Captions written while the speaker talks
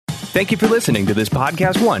Thank you for listening to this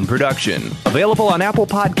Podcast One production. Available on Apple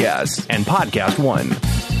Podcasts and Podcast One.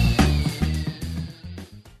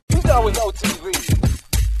 Who's down with OTV?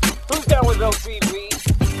 Who's down with OTV?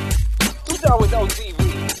 Who's down with OTV?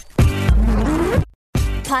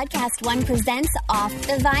 Podcast One presents Off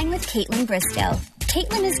the Vine with Kaitlyn Bristow.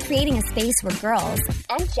 Kaitlyn is creating a space where girls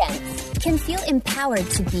and gents can feel empowered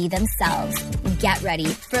to be themselves. Get ready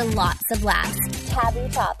for lots of laughs, taboo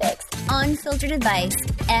topics, unfiltered advice,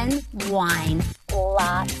 and wine.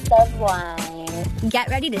 Lots of wine. Get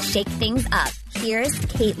ready to shake things up. Here's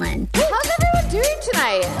Kaitlyn. How's everyone doing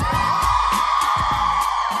tonight?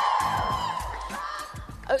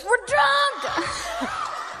 We're drunk!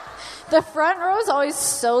 The front row is always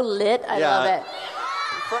so lit. I love it.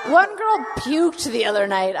 One girl puked the other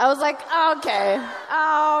night. I was like, okay.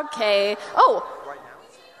 Oh,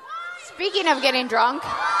 speaking of getting drunk.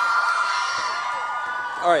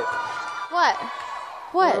 All right. What?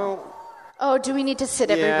 Oh, do we need to sit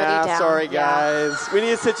everybody down? Sorry, guys. Yeah. We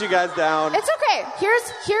need to sit you guys down. It's okay.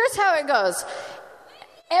 Here's how it goes.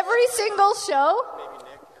 Every single show.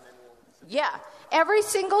 Every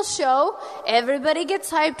single show, everybody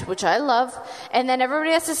gets hyped, which I love, and then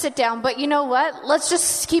everybody has to sit down. But you know what? Let's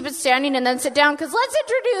just keep it standing and then sit down, because let's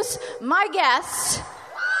introduce my guest.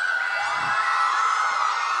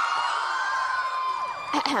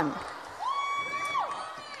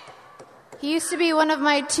 He used to be one of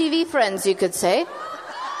my TV friends, you could say.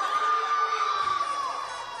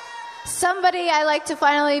 Somebody I like to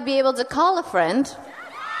finally be able to call a friend.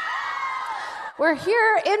 We're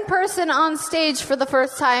here in person on stage for the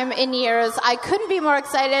first time in years. I couldn't be more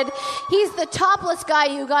excited. He's the topless guy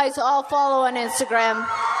you guys all follow on Instagram.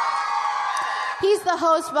 He's the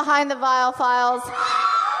host behind the Viall Files.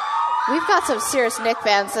 We've got some serious Nick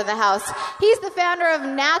fans in the house. He's the founder of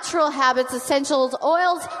Natural Habits Essentials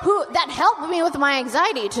Oils, that helped me with my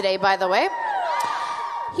anxiety today, by the way.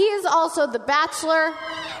 He is also the Bachelor,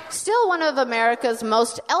 still one of America's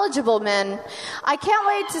most eligible men. I can't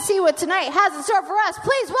wait to see what tonight has in store for us.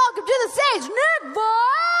 Please welcome to the stage, Nick Viall!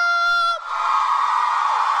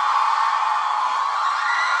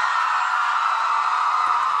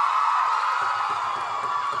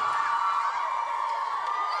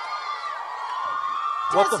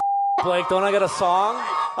 What the Blake? Don't I get a song?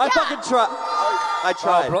 I fucking tried. I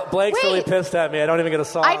tried. Blake's really pissed at me. I don't even get a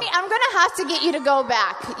song. I'm going to have to get you to go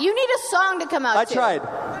back. You need a song to come out I to. tried.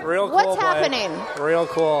 Real cool, What's Blake. happening? Real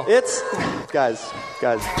cool. It's... Guys.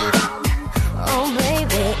 Oh,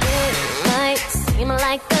 baby, it might seem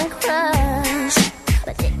like a crush,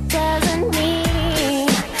 but it doesn't mean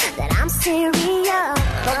that I'm serious.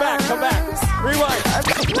 Come back. Rewind.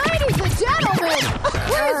 Ladies and gentlemen,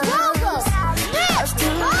 please welcome Nick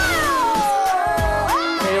Viall!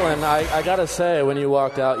 Kaitlyn, I gotta say, when you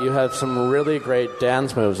walked out, you had some really great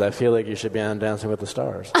dance moves. I feel like you should be on Dancing with the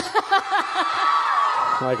Stars.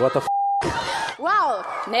 Like, what the Wow,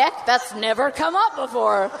 Nick, that's never come up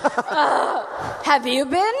before. Have you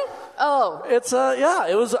been? Oh. It's,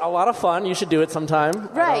 it was a lot of fun. You should do it sometime.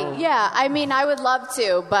 Right, yeah. I mean, I would love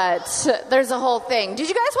to, but there's a whole thing. Did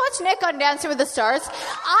you guys watch Nick on Dancing with the Stars?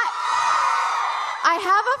 I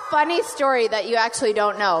have a funny story that you actually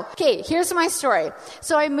don't know. Okay, here's my story.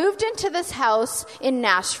 So I moved into this house in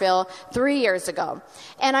Nashville 3 years ago.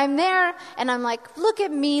 And I'm there, and I'm like, look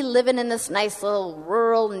at me living in this nice little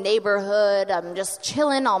rural neighborhood. I'm just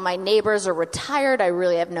chilling. All my neighbors are retired. I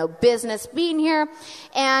really have no business being here.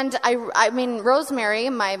 And I mean,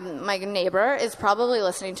 Rosemary, my neighbor, is probably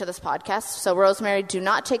listening to this podcast. So Rosemary, do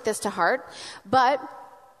not take this to heart. But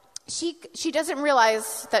she doesn't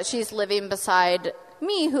realize that she's living beside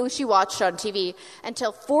me, who she watched on TV,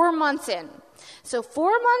 until 4 months in. So 4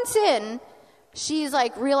 months in, she's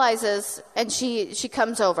like realizes, and she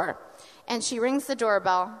comes over, and she rings the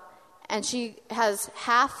doorbell, and she has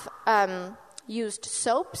half used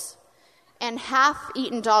soaps and half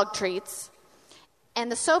eaten dog treats, and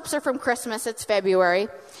the soaps are from Christmas. It's February,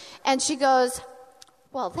 and she goes,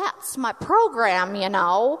 well, that's my program, you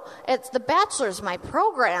know. It's The Bachelor's my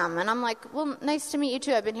program. And I'm like, well, nice to meet you,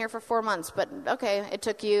 too. I've been here for 4 months. But, okay, it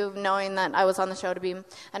took you knowing that I was on the show to be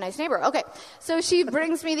a nice neighbor. Okay, so she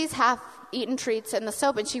brings me these half-eaten treats and the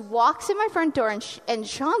soap, and she walks in my front door, and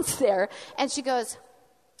Sean's there, and she goes,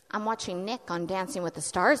 I'm watching Nick on Dancing with the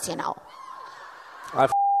Stars, you know. I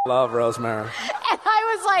love Rosemary. And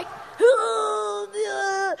I was like,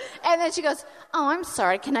 and then she goes, oh, I'm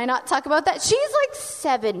sorry, can I not talk about that? She's like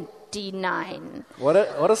 17 59. What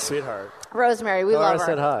a sweetheart. Rosemary, we Laura love her.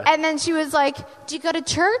 said hi. And then she was like, do you go to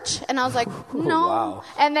church? And I was like, no. Wow.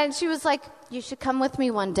 And then she was like, you should come with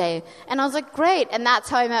me one day. And I was like, great. And that's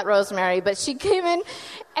how I met Rosemary. But she came in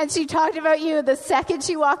and she talked about you the second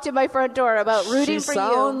she walked in my front door about rooting for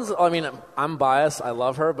you. I mean, I'm biased. I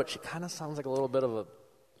love her, but she kind of sounds like a little bit of a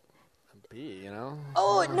bee, you know?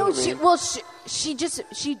 Oh, no. She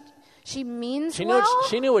means She well. knew.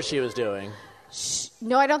 She knew what she was doing.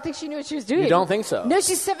 No, I don't think she knew what she was doing. You don't think so? No,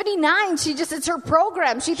 she's 79. It's her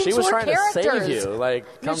program. She thinks was we're trying characters. to save you.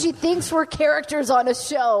 No, she thinks we're characters on a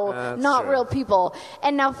show, not true. real people.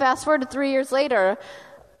 And now fast forward to 3 years later,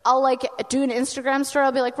 I'll do an Instagram story.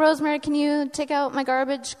 I'll be like, Rosemary, can you take out my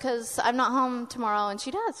garbage? Because I'm not home tomorrow. And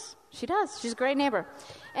she does. She does. She's a great neighbor.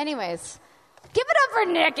 Anyways, give it up for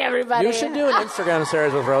Nick, everybody. You should do an Instagram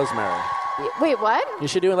series with Rosemary. Wait, what? You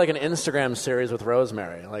should do like an Instagram series with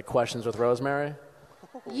Rosemary, like questions with Rosemary.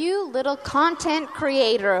 You little content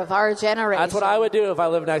creator of our generation. That's what I would do if I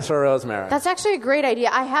lived next to Rosemary. That's actually a great idea.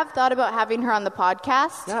 I have thought about having her on the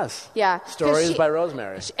podcast. Yes. Yeah. Stories by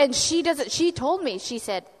Rosemary. And she does it. She told me, she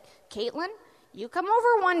said, Kaitlyn, you come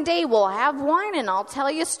over one day, we'll have wine, and I'll tell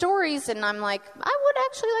you stories. And I'm like, I would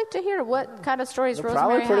actually like to hear what kind of stories They're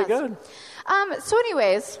Rosemary probably pretty has. good. So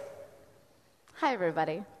anyways, hi,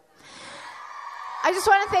 everybody. I just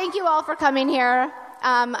want to thank you all for coming here.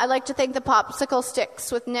 I'd like to thank the popsicle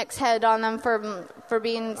sticks with Nick's head on them for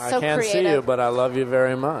being so creative. I can't see you, but I love you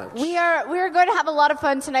very much. We are going to have a lot of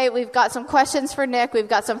fun tonight. We've got some questions for Nick. We've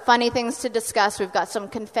got some funny things to discuss. We've got some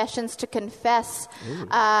confessions to confess. We've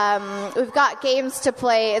got games to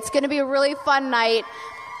play. It's going to be a really fun night.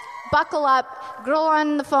 Buckle up. Girl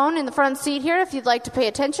on the phone in the front seat here, if you'd like to pay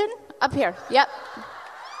attention. Up here. Yep.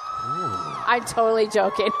 I'm totally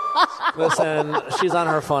joking. Listen, she's on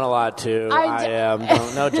her phone a lot too. I am.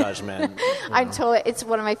 No judgment. It's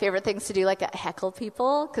one of my favorite things to do, like heckle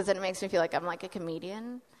people, because then it makes me feel like I'm like a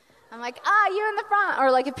comedian. I'm like, you in the front.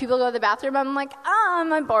 Or like if people go to the bathroom, I'm like,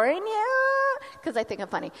 am I boring you? Because I think I'm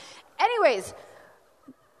funny. Anyways,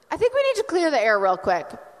 I think we need to clear the air real quick.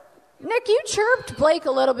 Nick, you chirped Blake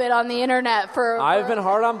a little bit on the internet I've been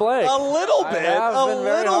hard on Blake. A little bit. I've been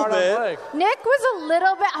very hard on Blake. Nick was a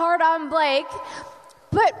little bit hard on Blake,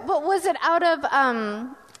 but was it out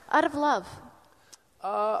of love?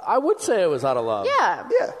 I would say it was out of love. Yeah.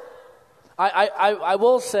 Yeah. I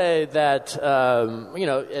will say that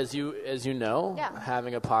as you know,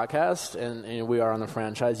 having a podcast and we are on the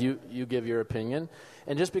franchise, you give your opinion,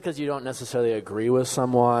 and just because you don't necessarily agree with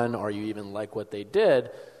someone or you even like what they did,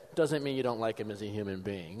 doesn't mean you don't like him as a human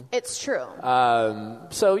being. It's true.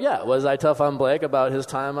 So yeah, was I tough on Blake about his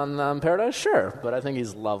time on Paradise? Sure, but I think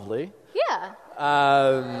he's lovely.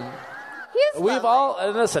 Yeah. We've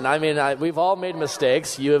all made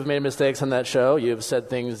mistakes. You have made mistakes on that show. You have said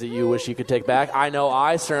things that you wish you could take back. I know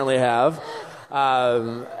I certainly have.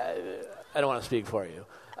 I don't want to speak for you.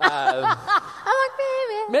 I'm like,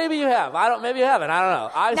 baby. Maybe you have. Maybe you haven't. I don't know.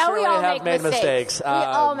 I certainly have made mistakes. We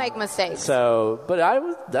all make mistakes. But I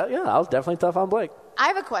was definitely tough on Blake. I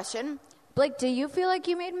have a question. Blake, do you feel like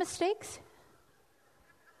you made mistakes?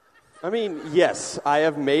 I mean, yes, I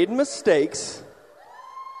have made mistakes.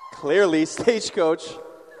 Clearly, Stagecoach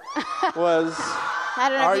was... I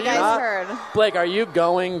don't know if you guys heard. Blake, are you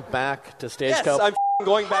going back to Stagecoach? Yes, I'm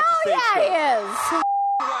going back to Stagecoach. Yeah, he is.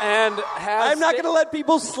 And I'm not going to let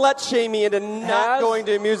people slut shame me into not going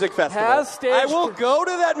to a music festival. I will go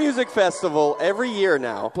to that music festival every year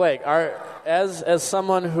now. Blake, as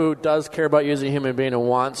someone who does care about you as a human being and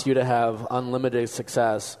wants you to have unlimited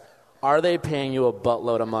success, are they paying you a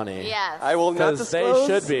buttload of money? Yes. I will not disclose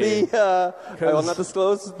they should be. I will not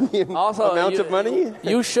disclose the amount of money.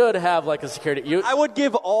 You should have like a security. I would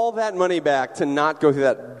give all that money back to not go through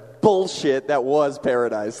that bullshit that was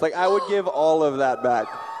Paradise. Like, I would give all of that back.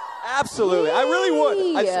 Absolutely. I really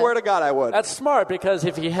would. I swear to God I would. That's smart, because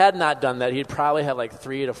if he had not done that, he'd probably have like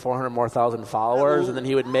 300,000 to 400,000 followers, and then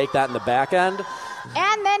he would make that in the back end.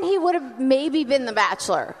 And then he would have maybe been the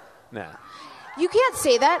Bachelor. Nah. You can't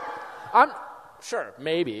say that. I'm sure,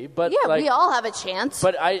 maybe, but yeah, we all have a chance.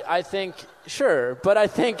 But I think but I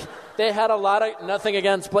think they had a lot of nothing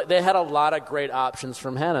against. They had a lot of great options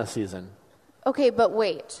from Hannah's season. Okay, but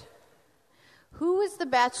wait, who was the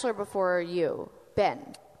Bachelor before you?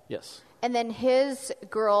 Ben. Yes. And then his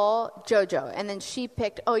girl JoJo, and then she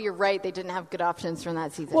picked. Oh, you're right. They didn't have good options from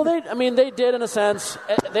that season. Well, they did in a sense.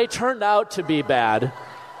 They turned out to be bad.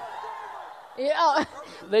 Yeah.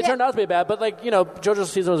 They turned out to be bad, but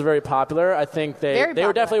JoJo's season was very popular. I think they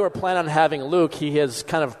were definitely planning on having Luke. He has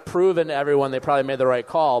kind of proven to everyone they probably made the right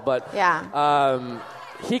call, but yeah,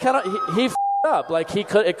 he up. Like it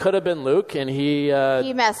could have been Luke, and he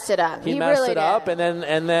messed it up. He messed really it up, and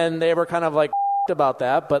then they were kind of like about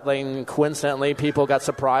that. But then coincidentally, people got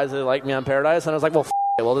surprised they liked me on Paradise, and I was like, well,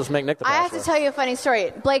 it, we'll just make Nick the Bachelor. I have to tell you a funny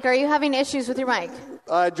story. Blake, are you having issues with your mic?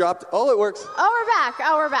 I dropped. Oh, it works.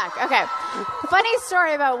 Oh, we're back. Okay. Funny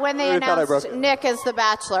story about when they announced Nick as the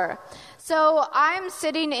Bachelor. So I'm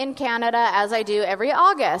sitting in Canada as I do every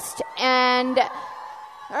August, and you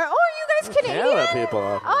guys Canadian? Canada people.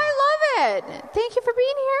 Oh, I love it. Thank you for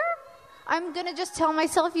being here. I'm gonna just tell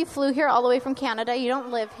myself you flew here all the way from Canada. You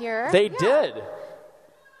don't live here. They did.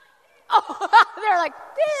 Oh, they're like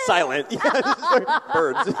silent.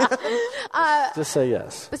 Birds. Just say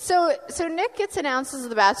yes. So Nick gets announced as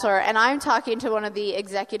the Bachelor, and I'm talking to one of the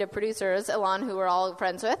executive producers, Elan, who we're all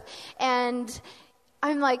friends with, and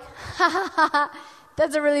I'm like, ha ha ha ha.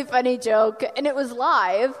 That's a really funny joke. And it was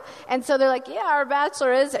live. And so they're like, yeah, our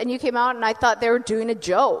Bachelor is. And you came out, and I thought they were doing a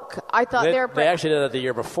joke. I thought they were... They actually did that the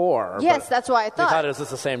year before. Yes, that's why I thought. They thought it was just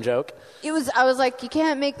the same joke? I was like, you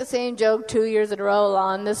can't make the same joke 2 years in a row,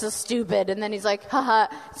 Lon. This is stupid. And then he's like, haha,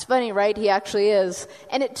 it's funny, right? He actually is.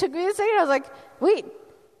 And it took me a second. I was like, wait,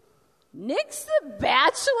 Nick's the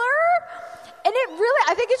Bachelor? And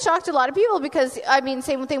I think it shocked a lot of people because,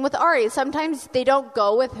 same thing with Ari. Sometimes they don't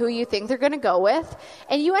go with who you think they're going to go with.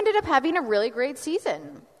 And you ended up having a really great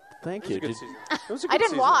season. Thank you. I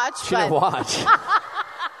didn't watch. She didn't watch.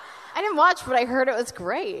 I didn't watch, but I heard it was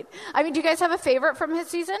great. Do you guys have a favorite from his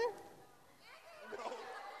season?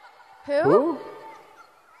 Who?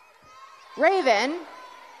 Raven.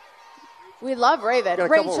 We love Raven.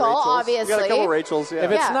 Rachel, obviously. We got a couple Rachels, yeah.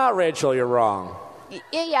 If it's not Rachel, you're wrong.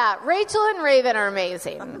 Yeah, Rachel and Raven are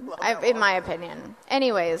amazing, in my opinion.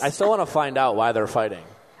 Anyways. I still want to find out why they're fighting.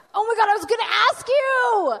 Oh my God, I was going to ask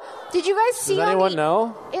you. Did you guys see? Does anyone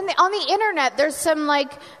know? On the internet, there's some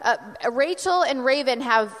Rachel and Raven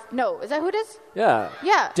have, no, is that who it is? Yeah.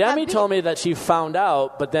 Yeah. Demi told me that she found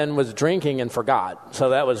out, but then was drinking and forgot.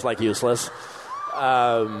 So that was useless.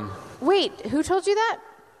 Wait, who told you that?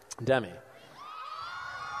 Demi.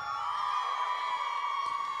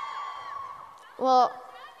 Well,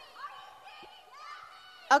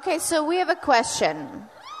 okay, so we have a question.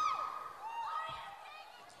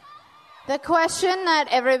 The question that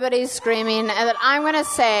everybody's screaming and that I'm going to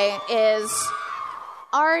say is,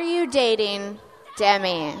 are you dating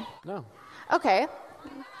Demi? No. Okay.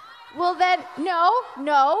 Well then, no,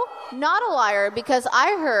 not a liar, because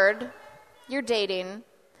I heard you're dating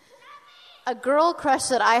a girl crush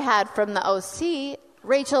that I had from the OC,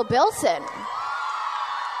 Rachel Bilson.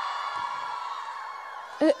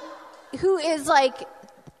 Who is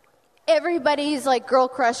everybody's girl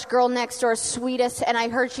crush, girl next door, sweetest, and I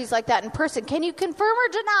heard she's like that in person. Can you confirm or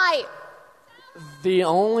deny? The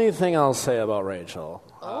only thing I'll say about Rachel,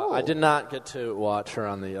 I did not get to watch her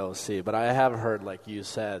on the OC, but I have heard, like you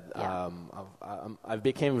said, I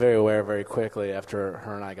became very aware very quickly after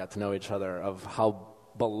her and I got to know each other of how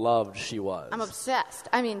beloved she was. I'm obsessed.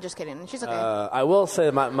 Just kidding. She's okay. I will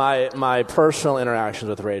say my personal interactions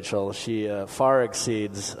with Rachel, she far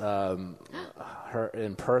exceeds her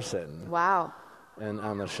in person. Wow. And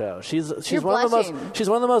on the show, she's You're one blushing. of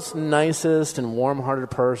the most nicest and warm-hearted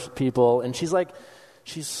people, and she's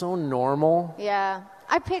so normal. Yeah.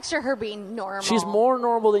 I picture her being normal. She's more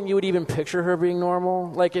normal than you would even picture her being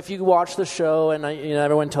normal. Like if you watch the show, and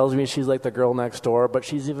everyone tells me she's like the girl next door, but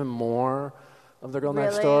she's even more of the girl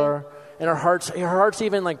next door, and her heart's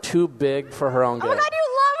even too big for her own good. Oh my God,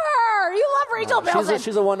 you love her! You love Rachel Bilson.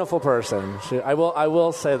 She's a wonderful person. I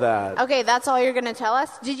will say that. Okay, that's all you're going to tell us.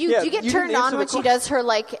 Do you get turned on when she does her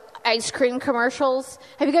ice cream commercials?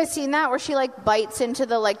 Have you guys seen that where she bites into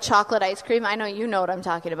the chocolate ice cream? I know you know what I'm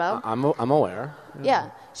talking about. I'm aware. Yeah,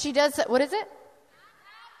 she does. What is it?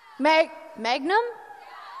 Magnum?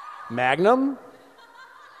 Magnum?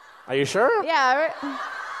 Are you sure? Yeah.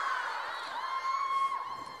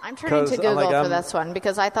 I'm turning to Google for this one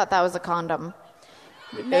because I thought that was a condom.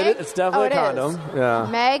 It's definitely a condom. Yeah.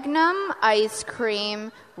 Magnum ice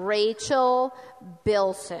cream, Rachel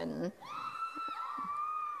Bilson.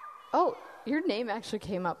 Oh, your name actually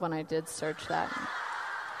came up when I did search that.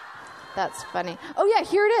 That's funny. Oh yeah,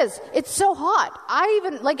 here it is. It's so hot. I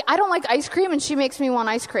don't like ice cream, and she makes me want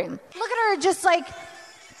ice cream. Look at her just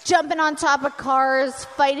jumping on top of cars,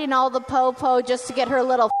 fighting all the po-po just to get her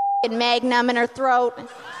little Magnum in her throat.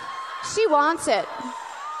 She wants it.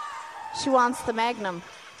 She wants the Magnum.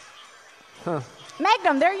 Huh.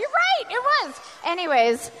 Magnum, there, you're right. It was.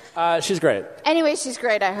 Anyways. She's great. She's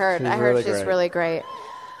great, I heard. She's really great.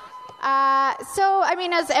 So,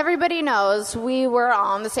 as everybody knows, we were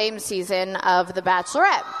on the same season of The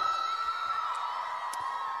Bachelorette.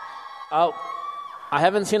 Oh. I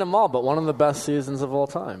haven't seen them all, but one of the best seasons of all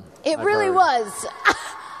time. It I've really heard. was.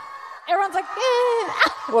 Everyone's like,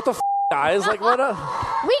 What the guys? Like, what a...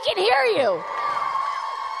 We can hear you.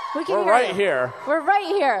 We can We're hear right you. here. We're right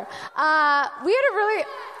here. We had a really...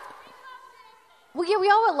 Well, yeah, we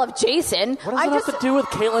all love Jason. What does that have to do with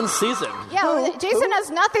Kaitlyn's season? Yeah, Jason has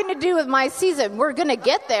nothing to do with my season. We're going to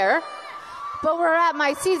get there, but we're at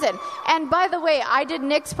my season. And by the way, I did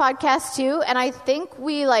Nick's podcast too, and I think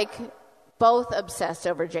we, both obsessed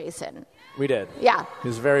over Jason. We did. Yeah.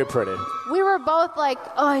 He's very pretty. We were both like,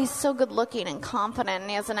 oh, he's so good looking and confident, and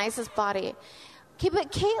he has the nicest body. Okay,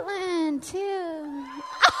 but Kaitlyn, too.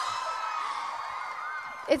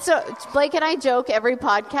 Blake and I joke every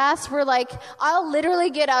podcast. We're like, I'll literally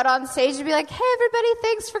get out on stage and be like, hey, everybody,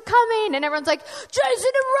 thanks for coming. And everyone's like,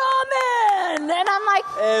 Jason and Ramen. And I'm like...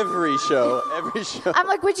 Every show. I'm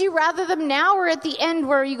like, would you rather them now or at the end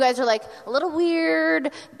where you guys are like, a little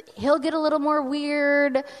weird, he'll get a little more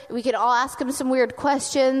weird, we could all ask him some weird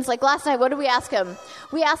questions. Like last night, what did we ask him?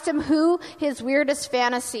 We asked him who his weirdest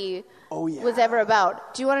fantasy was ever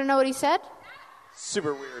about. Do you want to know what he said?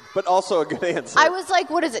 Super weird, but also a good answer. I was like,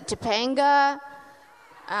 what is it, Topanga?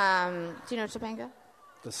 Do you know Topanga?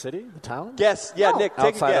 The city? The town? Guess. Yeah, No. Nick,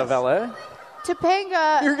 take Outside a guess. of L.A.?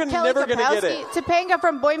 Topanga. You're never going to get it. Topanga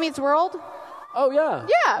from Boy Meets World? Oh, yeah.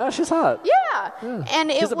 Yeah. Oh, she's hot. Yeah.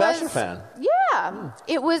 And She's a Bachelor fan. Yeah.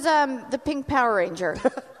 It was the Pink Power Ranger.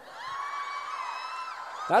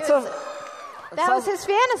 That was his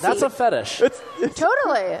fantasy. That's a fetish.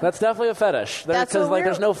 Totally. That's definitely a fetish. That's Because, what we're-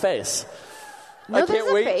 there's no face. No, I there's can't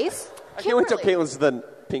a wait. face. I can't wait till Kimberly. Kaitlyn's the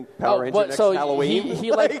Pink Power Ranger next so Halloween.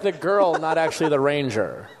 he liked the girl, not actually the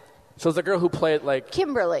ranger. So it's the girl who played,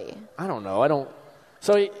 Kimberly. I don't know.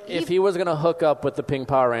 So if he was going to hook up with the Pink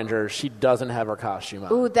Power Ranger, she doesn't have her costume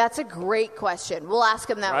on. Ooh, that's a great question. We'll ask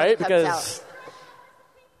him that when Right? he comes Because out.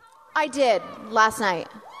 I did last night.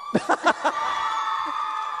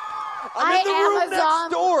 I'm in the room next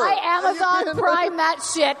door. I Amazon Prime that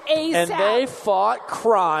shit ASAP. and they fought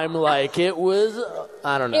crime like it was,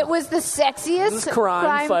 I don't know. It was the sexiest This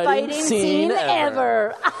crime fighting scene scene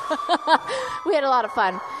ever. We had a lot of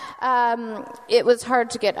fun. It was hard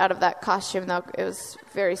to get out of that costume, though. It was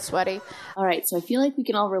very sweaty. All right, so I feel like we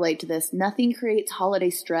can all relate to this. Nothing creates holiday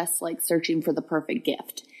stress like searching for the perfect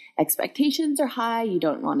gift. Expectations are high. You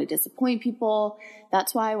don't want to disappoint people.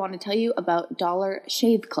 That's why I want to tell you about Dollar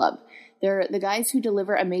Shave Club. They're the guys who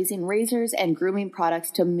deliver amazing razors and grooming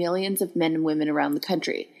products to millions of men and women around the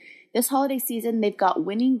country. This holiday season, they've got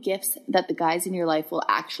winning gifts that the guys in your life will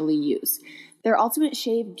actually use. Their Ultimate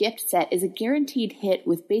Shave gift set is a guaranteed hit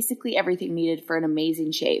with basically everything needed for an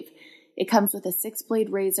amazing shave. It comes with a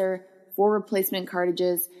 6-blade razor, 4 replacement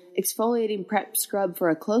cartridges, exfoliating prep scrub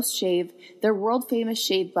for a close shave, their world-famous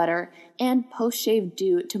shave butter, and post-shave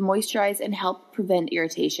dew to moisturize and help prevent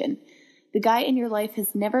irritation. The guy in your life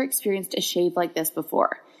has never experienced a shave like this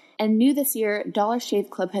before. And new this year, Dollar Shave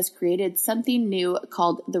Club has created something new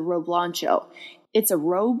called the Roblancho. It's a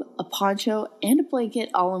robe, a poncho, and a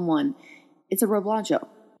blanket all in one. It's a Roblancho.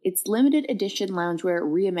 It's limited edition loungewear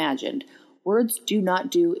reimagined. Words do not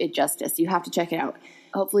do it justice. You have to check it out.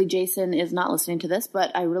 Hopefully Jason is not listening to this, but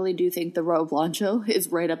I really do think the Roblancho is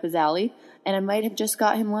right up his alley, and I might have just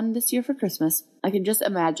got him one this year for Christmas. I can just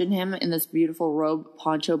imagine him in this beautiful robe,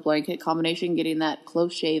 poncho, blanket combination, getting that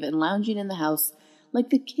close shave and lounging in the house like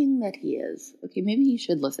the king that he is. Okay, maybe he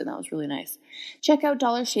should listen. That was really nice. Check out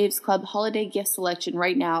Dollar Shaves Club holiday gift selection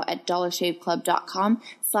right now at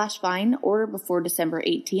dollarshaveclub.com/Vine. Order before December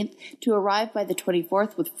 18th to arrive by the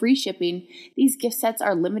 24th with free shipping. These gift sets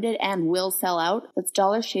are limited and will sell out. That's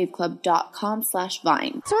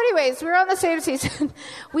dollarshaveclub.com/Vine. So anyways, we're on the same season.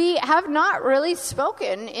 We have not really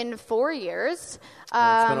spoken in 4 years.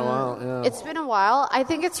 It's been a while, yeah. It's been a while. I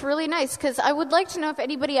think it's really nice because I would like to know if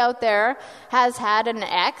anybody out there has had an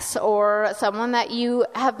ex or someone that you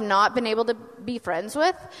have not been able to be friends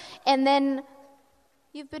with, and then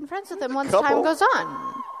you've been friends with them once time goes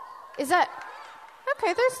on. Is that...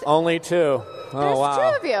 Okay, there's... Only 2. Oh, There's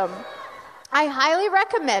wow. 2 of you. I highly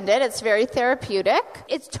recommend it. It's very therapeutic.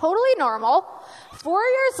 It's totally normal. 4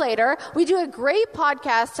 years later, we do a great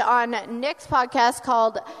podcast on Nick's podcast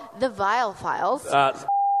called The Viall Files.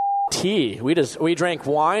 Tea. We drank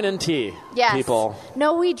wine and tea. Yes. People.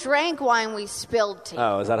 No, we drank wine, we spilled tea.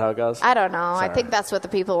 Oh, is that how it goes? I don't know. Sorry. I think that's what the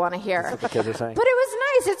people want to hear. That's what the kids are saying. But it was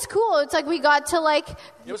nice. It's cool. It's like we got to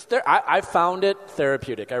It was I found it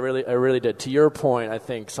therapeutic. I really did. To your point, I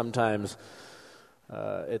think sometimes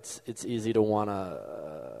it's easy to want to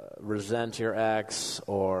resent your ex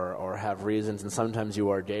or have reasons, and sometimes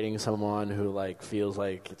you are dating someone who feels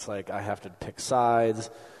like it's like I have to pick sides.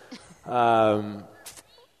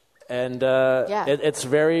 And Yeah. it's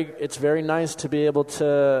very nice to be able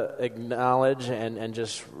to acknowledge and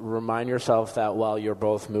just remind yourself that while you're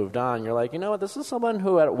both moved on, you're like, you know what, this is someone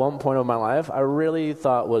who at one point of my life I really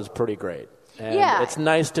thought was pretty great. And Yeah. it's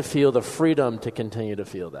nice to feel the freedom to continue to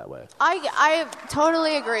feel that way. I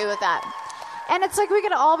totally agree with that. And it's like we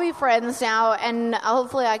can all be friends now, and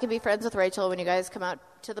hopefully I can be friends with Rachel when you guys come out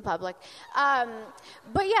to the public.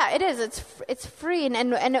 But yeah, it is. It's free,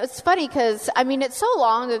 and it's funny because, I mean, it's so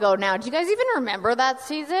long ago now. Do you guys even remember that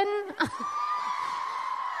season?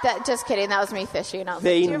 Just kidding. That was me fishing. I was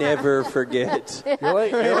They like, "Do you remember?" never forget. You're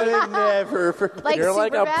like Never forget. Like you're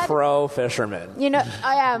like a Superbad? pro fisherman. You know,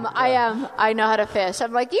 I am. I know how to fish.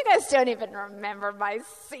 I'm like, you guys don't even remember my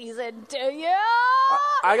season, do you?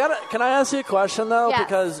 Can I ask you a question though? Yes.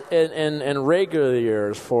 Because in regular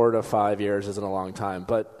years, 4 to 5 years isn't a long time.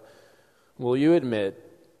 But will you admit?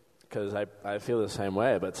 Because I feel the same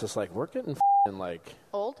way. But it's just like we're getting like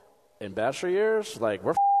Old. in bachelor years. Like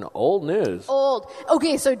we're old news. Old.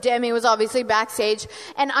 Okay, so Demi was obviously backstage,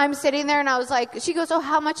 and I'm sitting there, and I was like, she goes, oh,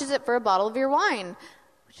 how much is it for a bottle of your wine?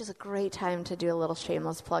 Which is a great time to do a little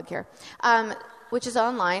shameless plug here. Which is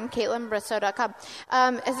online, KaitlynBristow.com.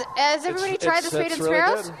 Has everybody tried the Spade and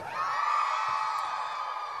Sparrows? Really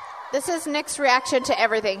This is Nick's reaction to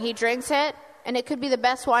everything. He drinks it, and it could be the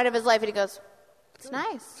best wine of his life, and he goes, it's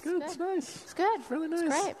nice. It's good. It's nice. It's good. It's really nice.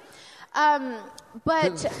 It's great.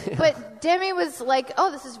 But Demi was like,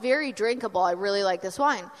 oh, this is very drinkable. I really like this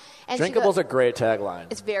wine. And Drinkable's a great tagline.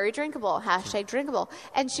 it's very drinkable. # drinkable.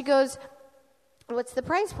 And she goes, what's the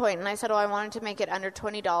price point? And I said, oh, I wanted to make it under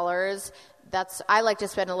 $20. I like to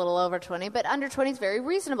spend a little over 20, but under 20 is very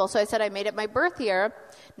reasonable. So I said I made it my birth year,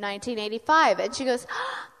 1985. And she goes,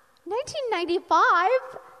 1995?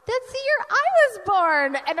 That's the year I was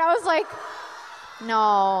born. And I was like,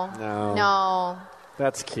 no.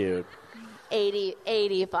 That's cute.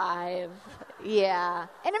 85. Yeah.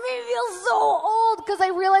 And it made me feel so old because I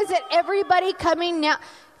realized that everybody coming now,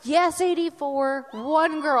 yes, 84,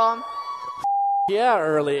 one girl. Yeah,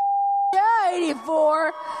 early. Yeah,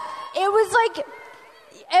 84. It was like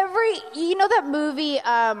you know that movie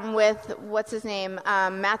with, what's his name,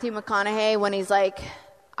 Matthew McConaughey, when he's like,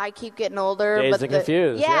 I keep getting older. Dazed and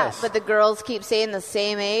Confused, Yeah, yes. but the girls keep saying the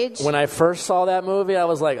same age. When I first saw that movie, I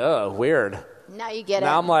was like, oh, weird. Now you get it.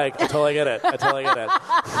 Now I'm like, I totally get it. I totally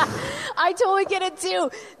get it too.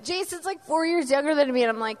 Jason's like 4 years younger than me, and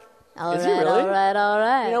I'm like, all Is right, he really? all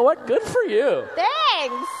right. You know what? Good for you.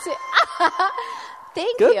 Thanks.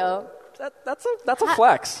 Thank Good. you. That's a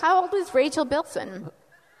flex. How old is Rachel Bilson?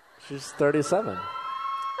 She's 37.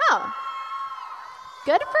 Oh,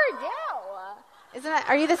 good for you.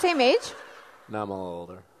 Are you the same age? No, I'm a little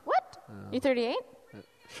older. What? You 38?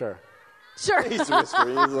 Sure. Sure. He's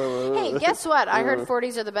whispering. Hey, guess what? I heard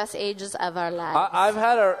 40s are the best ages of our lives.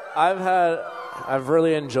 I've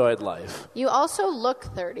really enjoyed life. You also look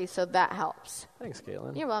 30, so that helps. Thanks,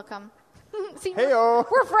 Kaitlyn. You're welcome. See, Hey-o.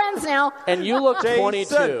 we're friends now. And you look Jason.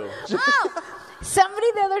 22. Oh,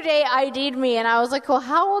 somebody the other day ID'd me, and I was like, well,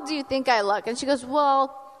 how old do you think I look? And she goes,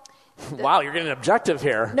 well... Wow, you're getting objective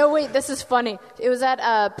here. No, wait, this is funny. It was at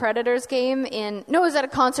a Predators game it was at a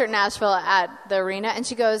concert in Nashville at the arena, and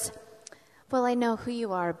she goes, well, I know who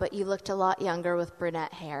you are, but you looked a lot younger with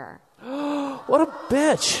brunette hair. What a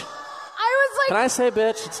bitch. I was like... Can I say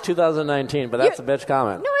bitch? It's 2019, but that's a bitch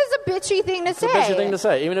comment. No, it's a bitchy thing to say. It's a bitchy thing to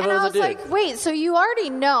say, even if and it was I a dude. was like, wait, so you already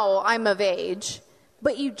know I'm of age,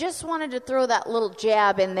 but you just wanted to throw that little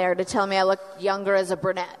jab in there to tell me I look younger as a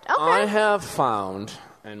brunette. Okay. I have found,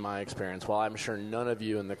 in my experience, while I'm sure none of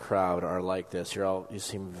you in the crowd are like this, you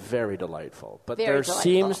seem very delightful. But Very there delightful.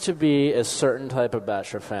 seems to be a certain type of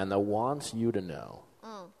Bachelor fan that wants you to know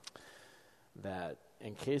that,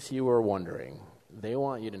 in case you were wondering, they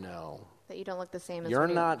want you to know that you don't look the same as you're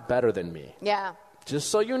me. not better than me. Yeah. Just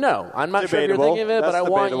so you know. I'm not sure if Debatable. you're thinking of it, but That's I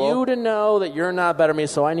want debatable. you to know that you're not better than me,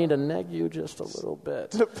 so I need to neg you just a little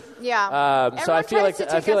bit. Yeah. So I Everyone feel tries to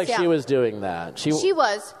like take us she down. was doing that. She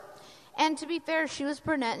was. And to be fair, she was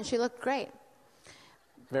brunette and she looked great.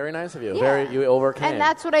 Very nice of you. Yeah. You overcame. And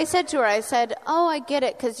that's what I said to her. I said, oh, I get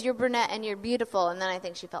it, because you're brunette and you're beautiful. And then I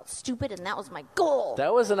think she felt stupid, and that was my goal.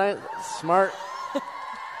 That was a nice, smart.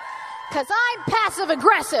 Because I'm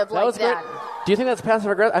passive-aggressive That like was that. great. Do you think that's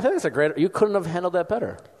passive aggressive? I think that's a great. You couldn't have handled that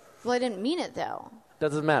better. Well, I didn't mean it, though.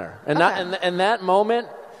 Doesn't matter. And Okay. in that moment,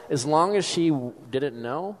 as long as she didn't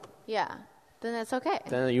know, Yeah. Then that's okay.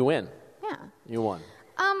 then you win. Yeah. You won.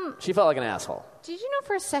 She felt like an asshole. Did you know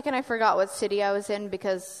for a second I forgot what city I was in,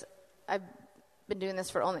 because I've been doing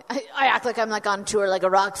this for only... I act like I'm like on tour like a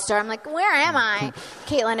rock star. I'm like, where am I?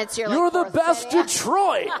 Kaitlyn, it's your You're like, the fourth best city.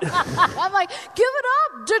 Detroit. I'm like, give it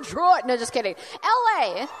up, Detroit. No, just kidding.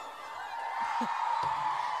 L.A.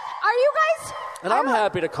 Are you guys? And I'm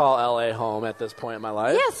happy to call L.A. home at this point in my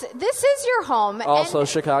life. Yes, this is your home. Also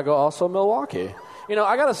Chicago, also Milwaukee. You know,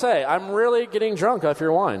 I got to say, I'm really getting drunk off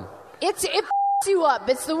your wine. It f***s you up.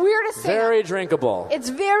 It's the weirdest thing. Very drinkable. It's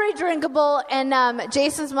very drinkable, and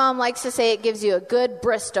Jason's mom likes to say it gives you a good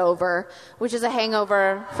Bristover, which is a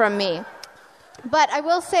hangover from me. But I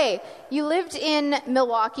will say, you lived in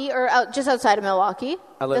Milwaukee, or just outside of Milwaukee.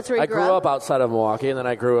 That's where you grew up. I grew up outside of Milwaukee, and then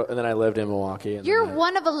I lived in Milwaukee. You're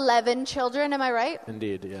one of 11 children, am I right?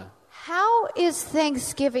 Indeed, yeah. How is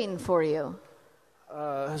Thanksgiving for you?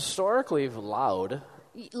 Historically loud.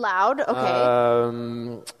 Loud,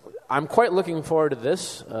 okay. I'm quite looking forward to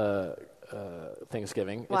this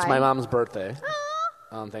Thanksgiving. Why? It's my mom's birthday.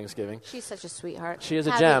 On Thanksgiving. She's such a sweetheart. She is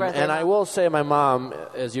a Happy gem. birthday, And Mom. I will say my mom,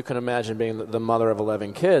 as you can imagine, being the mother of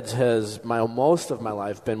 11 kids, has most of my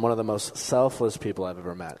life been one of the most selfless people I've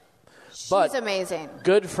ever met. She's amazing.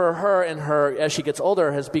 Good for her, and her, as she gets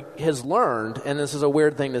older, has learned, and this is a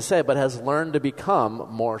weird thing to say, but has learned to become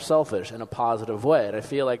more selfish in a positive way. And I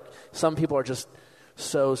feel like some people are just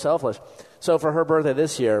so selfless. So for her birthday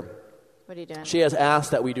this year, what are you doing? she has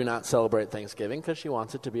asked that we do not celebrate Thanksgiving because she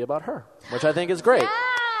wants it to be about her, which I think is great.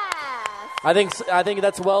 Yes! I think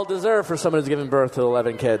that's well deserved for someone who's given birth to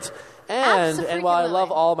 11 kids. And while I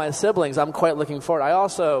love all my siblings, I'm quite looking forward.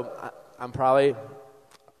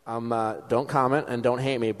 Don't comment and don't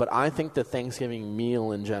hate me, but I think the Thanksgiving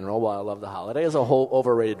meal in general, while I love the holiday, is a whole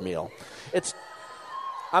overrated meal.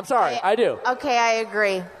 I'm sorry, I do. Okay, I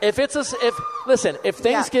agree. If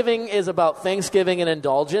Thanksgiving is about Thanksgiving and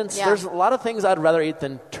indulgence, there's a lot of things I'd rather eat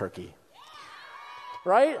than turkey.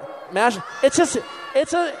 Right?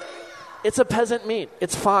 It's a peasant meat.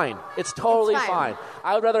 It's fine. It's totally fine.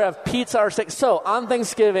 I would rather have pizza or steak. So on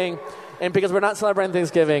Thanksgiving, and because we're not celebrating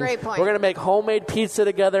Thanksgiving, we're going to make homemade pizza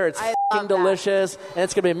together. It's fucking delicious. And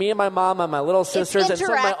it's going to be me and my mom and my little sisters. And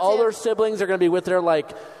some of my older siblings are going to be with their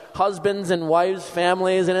husbands and wives,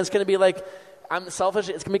 families. And it's going to be I'm selfish.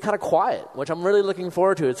 It's going to be kind of quiet, which I'm really looking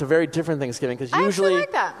forward to. It's a very different Thanksgiving because usually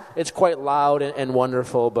it's quite loud and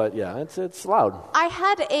wonderful. But yeah, it's loud. I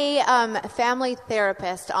had a family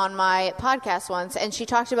therapist on my podcast once, and she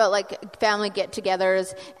talked about family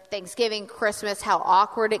get-togethers, Thanksgiving, Christmas, how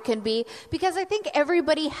awkward it can be, because I think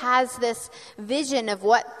everybody has this vision of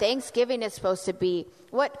what Thanksgiving is supposed to be,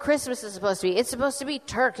 what Christmas is supposed to be. It's supposed to be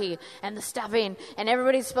turkey and the stuffing, and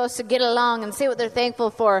everybody's supposed to get along and say what they're thankful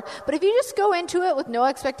for. But if you just go into it with no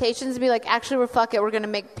expectations and be like, actually, we're going to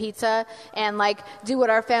make pizza and do what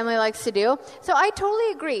our family likes to do. So I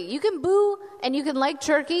totally agree. You can boo and you can like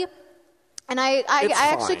turkey. And I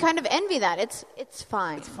actually kind of envy that. It's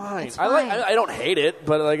fine. It's fine. I don't hate it,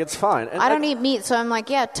 but it's fine. And I don't eat meat, so I'm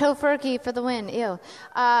tofurkey for the win. Ew.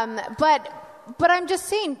 But I'm just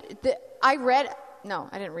saying that I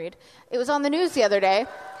didn't read. It was on the news the other day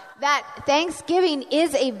that Thanksgiving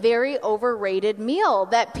is a very overrated meal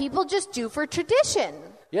that people just do for tradition.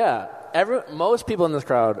 Yeah. Most people in this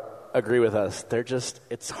crowd agree with us.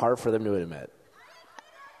 It's hard for them to admit.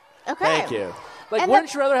 Okay. Thank you.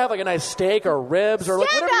 Wouldn't you rather have a nice steak or ribs or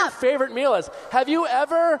whatever your favorite meal is? Have you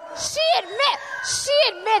ever? She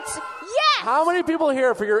admits, yes. How many people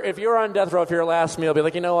here, if you're on death row for your last meal, be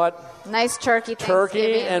like, you know what? Nice turkey.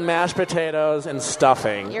 Turkey and mashed potatoes and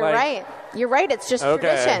stuffing. You're right. You're right. It's just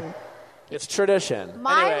tradition. It's tradition.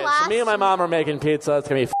 Anyway, so me and my mom are making pizza. It's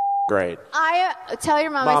going to be great. I tell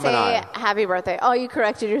your mom I say happy birthday. Oh, you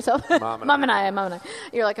corrected yourself. Mom and I.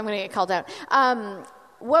 You're like, I'm going to get called out.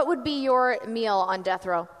 What would be your meal on death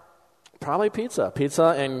row? Probably pizza.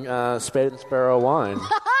 Pizza and Spade and Sparrow wine.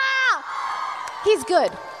 He's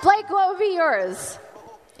good. Blake, what would be yours?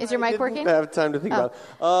 Is your mic working? I have time to think about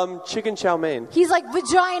it. Chicken chow mein. He's like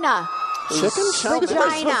vagina. Chicken chow mein?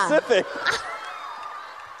 Vagina. Specific.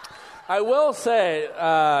 I will say,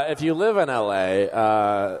 if you live in L.A.,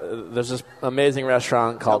 there's this amazing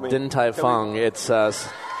restaurant called Din Tai Fung. It's...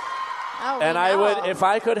 I would, if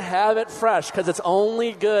I could have it fresh, because it's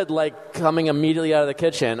only good coming immediately out of the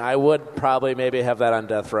kitchen, I would probably maybe have that on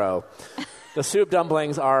death row. The soup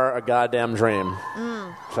dumplings are a goddamn dream.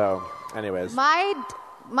 So, anyways. My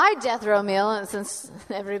death row meal, since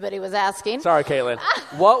everybody was asking. Sorry, Kaitlyn.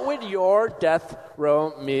 What would your death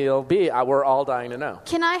row meal be? We're all dying to know.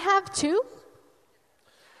 Can I have two?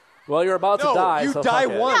 Well, you're about to die. You so die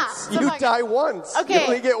fuck once. Yeah, you die once. Okay, you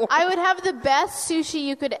only get one. I would have the best sushi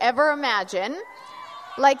you could ever imagine.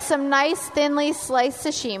 Some nice thinly sliced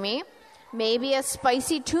sashimi. Maybe a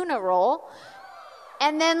spicy tuna roll.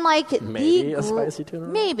 And then maybe a spicy tuna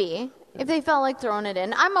roll? Maybe. If they felt like throwing it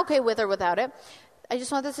in. I'm okay with or without it. I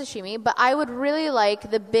just want the sashimi. But I would really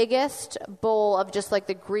like the biggest bowl of just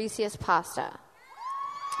the greasiest pasta.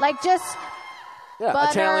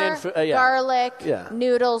 butter, Italian garlic,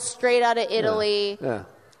 noodles straight out of Italy. Yeah.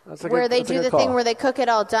 That's where they do the thing where they cook it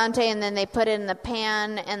al dente and then they put it in the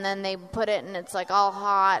pan and then they put it and it's like all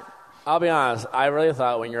hot. I'll be honest. I really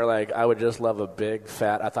thought when you're like, I would just love a big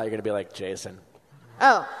fat. I thought you were gonna be like Jason.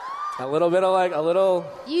 Oh. A little bit of like a little.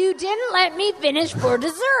 You didn't let me finish for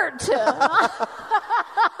dessert.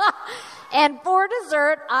 And for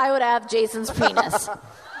dessert, I would have Jason's penis.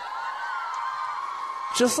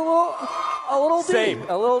 Just a little D. Same.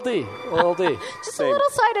 A little D. A little D. Just Same. a little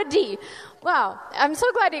side of D. Wow. I'm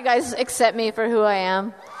so glad you guys accept me for who I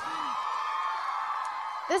am.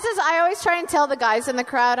 I always try and tell the guys in the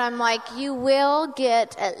crowd, I'm like, you will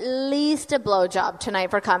get at least a blowjob tonight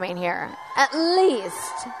for coming here. At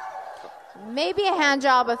least. Maybe a hand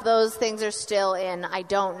job if those things are still in. I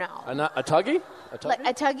don't know. A tuggy? A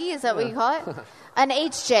tuggy? Is that what you call it? An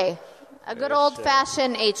HJ. A good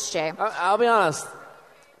old-fashioned HJ. I'll be honest.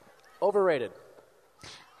 Overrated.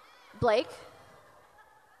 Blake?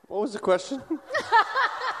 What was the question?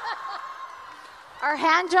 Are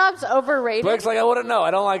hand jobs overrated? Blake's like, I wouldn't know.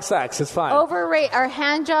 I don't like sex. It's fine. Are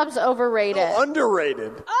hand jobs overrated? No,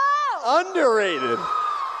 underrated. Oh! Underrated.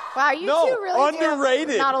 Wow, you two really underrated.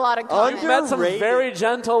 Do have not a lot of common. You've met some very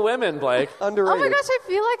gentle women, Blake. Underrated. Oh my gosh, I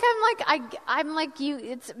feel like I'm like you.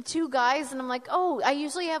 It's two guys, and I'm like, oh, I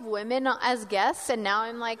usually have women as guests, and now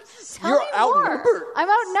I'm like, tell me outnumbered. more. I'm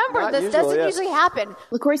outnumbered. Not This usual, doesn't yes. usually happen.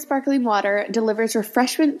 LaCroix Sparkling Water delivers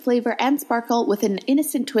refreshment, flavor, and sparkle with an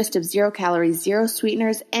innocent twist of 0 calories, 0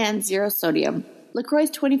 sweeteners, and 0 sodium. LaCroix's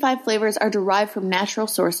 25 flavors are derived from natural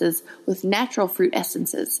sources with natural fruit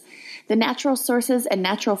essences. The natural sources and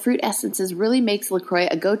natural fruit essences really makes LaCroix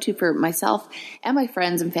a go-to for myself and my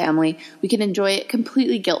friends and family. We can enjoy it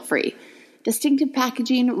completely guilt-free. Distinctive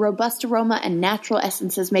packaging, robust aroma, and natural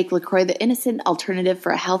essences make LaCroix the innocent alternative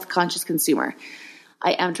for a health-conscious consumer.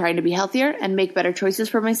 I am trying to be healthier and make better choices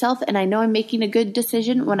for myself, and I know I'm making a good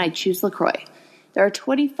decision when I choose LaCroix. There are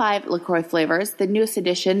 25 LaCroix flavors. The newest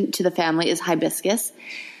addition to the family is hibiscus.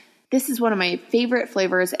 This is one of my favorite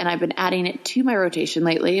flavors, and I've been adding it to my rotation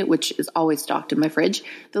lately, which is always stocked in my fridge.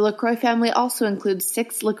 The LaCroix family also includes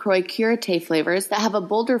 6 LaCroix Curate flavors that have a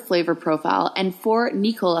bolder flavor profile and 4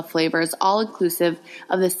 Nicola flavors, all inclusive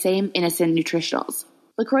of the same innocent nutritionals.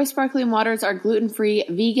 LaCroix sparkling waters are gluten-free,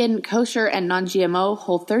 vegan, kosher, and non-GMO,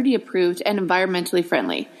 Whole30 approved, and environmentally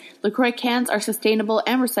friendly. LaCroix cans are sustainable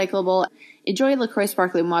and recyclable. Enjoy LaCroix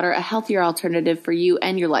sparkling water, a healthier alternative for you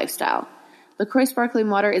and your lifestyle. LaCroix Sparkling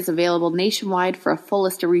Water is available nationwide. For a full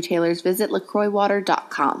list of retailers, visit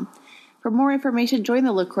LaCroixWater.com. For more information, join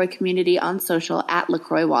the LaCroix community on social at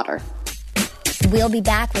LaCroix Water. We'll be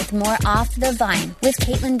back with more Off the Vine with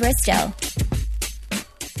Kaitlyn Bristow.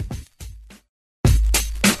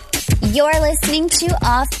 You're listening to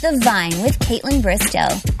Off the Vine with Kaitlyn Bristow.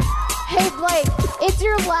 Hey, Blake, it's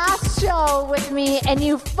your last show with me, and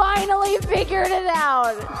you finally figured it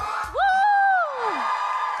out. Woo!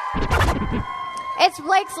 It's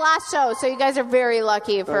Blake's last show, so you guys are very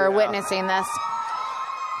lucky for witnessing this.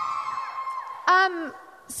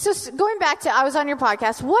 So going back to, I was on your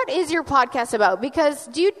podcast. What is your podcast about? Because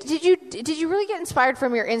did you really get inspired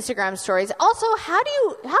from your Instagram stories? Also, how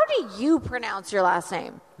do you pronounce your last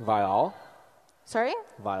name? Viall. Sorry?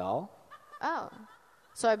 Viall. Oh,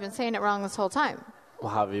 so I've been saying it wrong this whole time.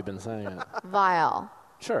 Well, how have you been saying it? Viall.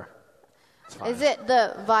 Sure. Is it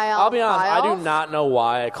the Viall? I'll be honest, files? I do not know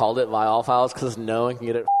why I called it Viall Files, because no one can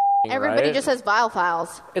get it Everybody right. just says Viall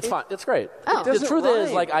Files. It's fine. It's great. Oh. The truth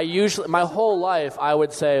is, like, I usually, my whole life, I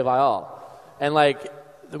would say Viall. And, like,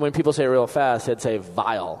 when people say it real fast, they'd say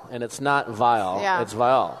Vial. And it's not Vial. Yeah. It's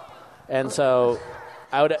Viall. And so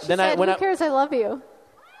I would... Who cares? I love you.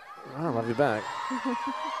 I don't love you back.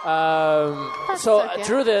 So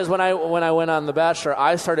truth is, when I went on The Bachelor,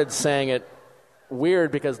 I started saying it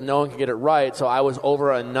weird because no one could get it right, so I was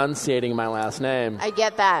over-enunciating my last name. I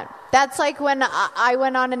get that. That's like when I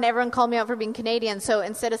went on and everyone called me out for being Canadian, so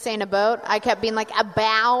instead of saying about, I kept being like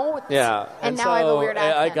about. Yeah. And now so I have a weird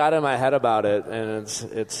accent. I got in my head about it, and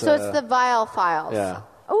it's So it's the Viall Files. Yeah.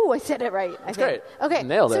 Oh, I said it right. That's great. Okay.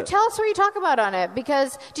 Nailed it. So tell us what you talk about on it,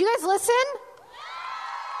 because do you guys listen?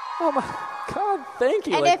 Oh my God! Thank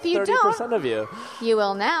you. And like if you 30% of you, you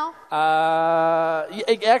will now.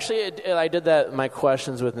 Actually, I did that. My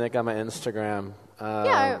questions with Nick on my Instagram.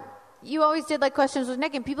 You always did like questions with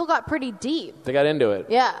Nick, and people got pretty deep. They got into it.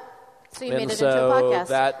 Yeah. So you made it into a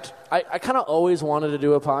podcast. I kind of always wanted to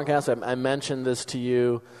do a podcast. I mentioned this to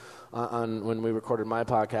you on when we recorded my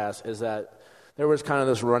podcast. Is that there was kind of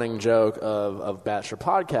this running joke of Bachelor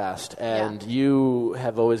podcast, and you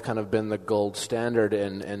have always kind of been the gold standard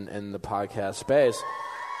in the podcast space.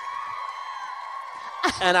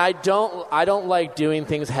 And I don't like doing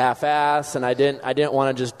things half-assed, and I didn't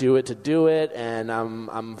want to just do it to do it, and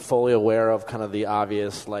I'm fully aware of kind of the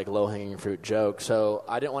obvious like low-hanging fruit joke. So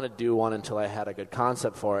I didn't want to do one until I had a good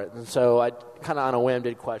concept for it. And so I kind of on a whim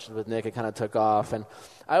did questions with Nick. It kind of took off, and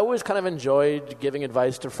I always kind of enjoyed giving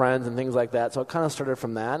advice to friends and things like that. So it kind of started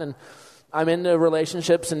from that, and I'm into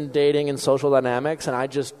relationships and dating and social dynamics, and I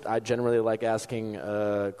generally like asking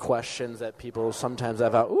questions that people sometimes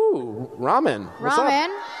have out. Ooh, ramen. What's up?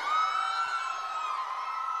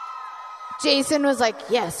 Jason was like,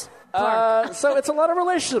 yes. So it's a lot of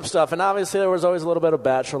relationship stuff, and obviously there was always a little bit of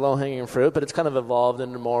bachelor low-hanging fruit, but it's kind of evolved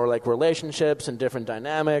into more like relationships and different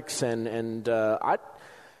dynamics, and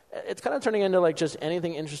it's kind of turning into like just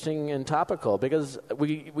anything interesting and topical, because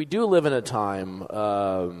we do live in a time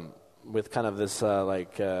with kind of this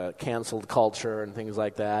canceled culture and things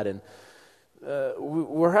like that, and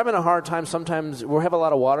we're having a hard time sometimes. We have a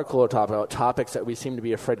lot of water cooler topics that we seem to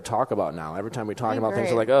be afraid to talk about now. Every time we talk about things,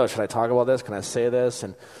 we're like, oh, should I talk about this? Can I say this?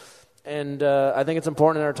 And I think it's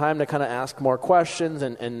important in our time to kind of ask more questions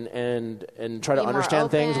and try to understand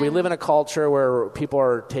things. We live in a culture where people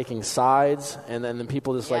are taking sides, and then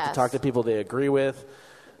people just like to talk to people they agree with.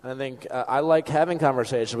 I think I like having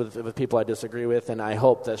conversations with people I disagree with, and I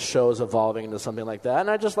hope that show's evolving into something like that. And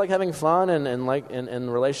I just like having fun,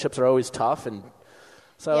 and relationships are always tough, and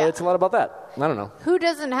so it's a lot about that. I don't know. Who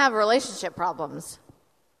doesn't have relationship problems?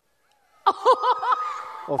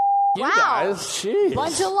 Well, you guys, jeez.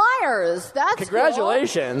 Bunch of liars. That's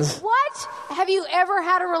congratulations. Cool. What? Have you ever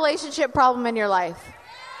had a relationship problem in your life?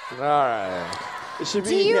 All right. It should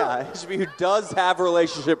be who does have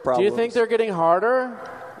relationship problems. Do you think they're getting harder?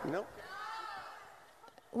 No.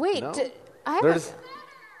 Wait, No.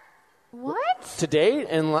 What? To date?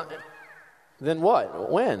 Then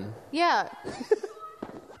what? When? Yeah.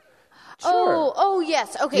 Sure. Oh,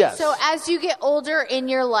 yes. Okay, Yes. So as you get older in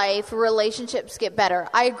your life, relationships get better.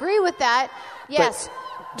 I agree with that. Yes.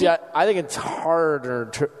 Yeah, I think it's harder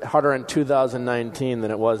in 2019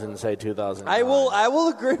 than it was in, say, 2009. I will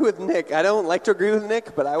agree with Nick. I don't like to agree with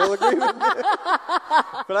Nick, but I will agree with Nick.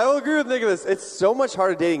 But I will agree with Nick on this. It's so much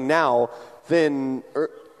harder dating now than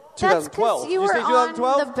 2012. That's 'cause you were say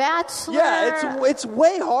 2012? on The Bachelor. Yeah, it's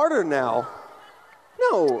way harder now.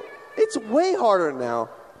 No, it's way harder now.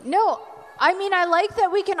 No, I mean, I like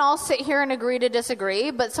that we can all sit here and agree to disagree,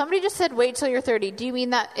 but somebody just said wait till you're 30. Do you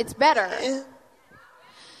mean that it's better?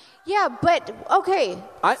 Yeah, but, okay.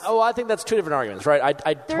 I think that's two different arguments, right?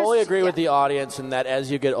 I totally agree with the audience in that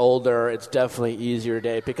as you get older, it's definitely easier to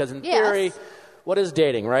date. Because in theory, what is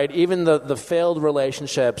dating, right? Even the failed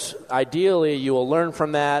relationships, ideally, you will learn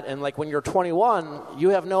from that. And, like, when you're 21, you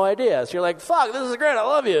have no idea. So you're like, fuck, this is great, I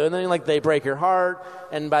love you. And then, like, they break your heart.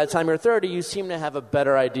 And by the time you're 30, you seem to have a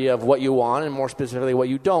better idea of what you want and more specifically what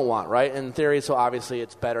you don't want, right? In theory, so obviously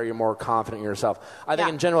it's better. You're more confident in yourself. I think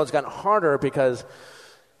in general it's gotten harder because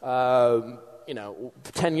 10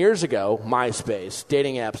 years ago, MySpace,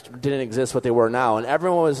 dating apps didn't exist what they were now. And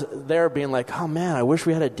everyone was there being like, oh, man, I wish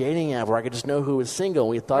we had a dating app where I could just know who was single.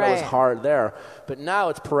 We thought it was hard there. But now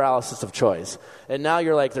it's paralysis of choice. And now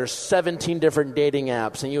you're like, there's 17 different dating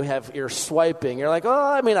apps, and you're swiping. You're like, oh,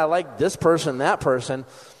 I mean, I like this person, that person.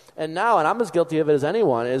 And now, and I'm as guilty of it as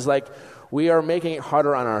anyone, is like, we are making it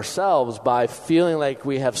harder on ourselves by feeling like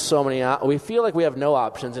we have we feel like we have no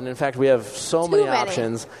options, and in fact we have so many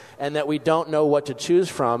options, and that we don't know what to choose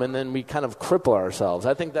from, and then we kind of cripple ourselves.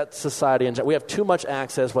 I think that's society in general. We have too much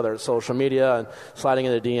access, whether it's social media and sliding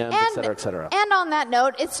into DMs, et cetera, et cetera. And on that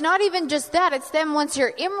note, it's not even just that. It's then once you're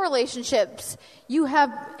in relationships,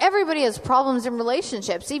 everybody has problems in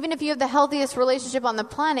relationships. Even if you have the healthiest relationship on the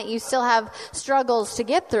planet, you still have struggles to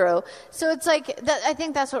get through. So it's like, I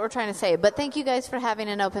think that's what we're trying to say. But thank you guys for having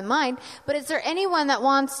an open mind. But is there anyone that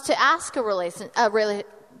wants to ask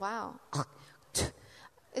wow.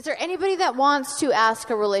 Is there anybody that wants to ask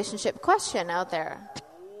a relationship question out there?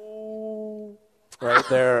 Right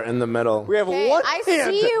there in the middle. We have one hand. I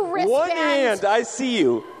see you, wristband. One hand. I see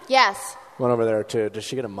you. Yes. One over there, too. Does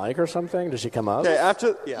she get a mic or something? Does she come up? Okay,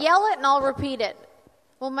 Yell it and I'll repeat it.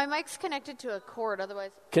 Well, my mic's connected to a cord,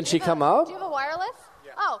 otherwise. Can she come up? Do you have a wireless?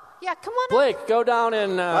 Yeah. Oh, yeah, come on Blake, up. go down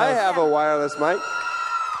and... I have a wireless mic.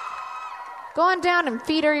 Go on down and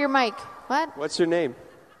feed her your mic. What? What's your name?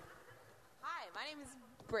 Hi, my name is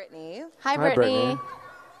Brittany. Hi, Brittany.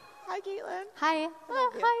 Hi, Kaitlyn. Hi.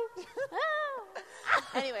 Hi.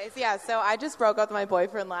 Anyways, yeah, so I just broke up with my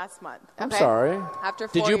boyfriend last month. I'm sorry. After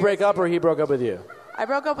 4 Did you break up or he broke up with you? I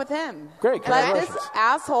broke up with him. Great, congratulations. But this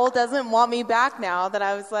asshole doesn't want me back now that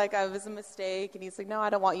I was like, I was a mistake. And he's like, no, I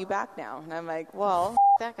don't want you back now. And I'm like, well,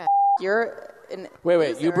 that guy. you're an Wait,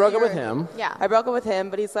 loser. you broke up with him? Yeah. I broke up with him,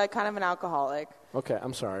 but he's like kind of an alcoholic. Okay,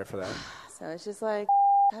 I'm sorry for that. So it's just like,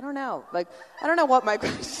 I don't know. Like, I don't know what my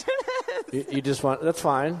question is. You just want, that's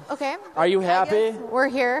fine. Okay. Are you happy? We're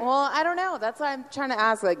here. Well, I don't know. That's what I'm trying to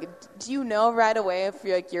ask. Like, do you know right away if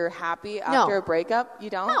you're happy after a breakup? You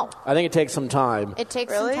don't? No. I think it takes some time. It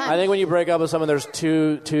takes Really? some time. I think when you break up with someone, there's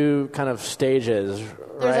two kind of stages,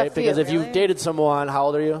 There's a right? few. Because if Really? you've dated someone, how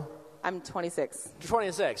old are you? I'm 26. You're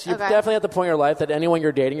 26. You're Okay. definitely at the point in your life that anyone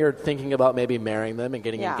you're dating, you're thinking about maybe marrying them and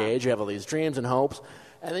getting Yeah. engaged. You have all these dreams and hopes.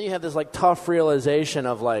 And then you have this like tough realization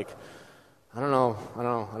of like, I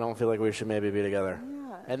don't feel like we should maybe be together.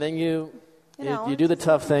 Yeah. And then you know, do the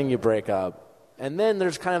tough thing, you break up. And then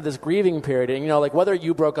there's kind of this grieving period. And, like whether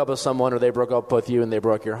you broke up with someone or they broke up with you and they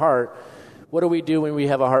broke your heart, what do we do when we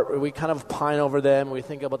have a heart? We kind of pine over them. We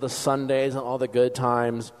think about the Sundays and all the good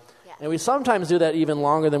times. Yeah. And we sometimes do that even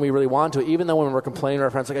longer than we really want to, even though when we're complaining to our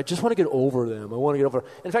friends, like, I just want to get over them. I want to get over them.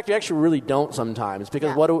 In fact, you actually really don't sometimes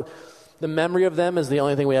because the memory of them is the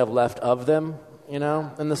only thing we have left of them. In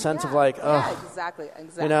the sense of like, exactly.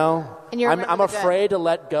 And I'm afraid to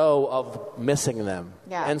let go of missing them.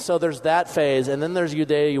 Yeah. And so there's that phase, and then there's the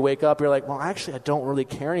day you wake up, you're like, well, actually, I don't really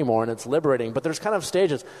care anymore, and it's liberating. But there's kind of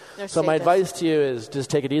stages. My advice to you is just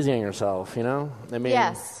take it easy on yourself, I mean.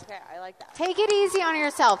 Yes. Okay, I like that. Take it easy on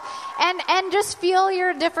yourself. And just feel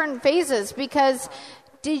your different phases because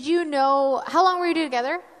did you know, how long were you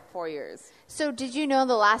together? 4 years. So did you know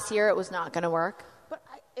the last year it was not going to work? But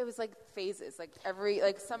it was like phases. Like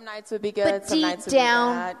some nights would be good, But some deep nights would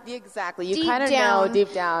down- be bad. Exactly. You deep kind of down- know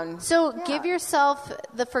deep down. So give yourself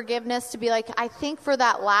the forgiveness to be like, I think for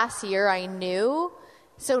that last year I knew.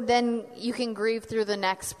 So then you can grieve through the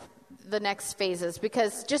next phases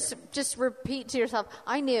because just repeat to yourself,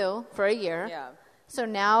 I knew for a year. Yeah. So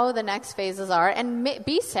now the next phases are, and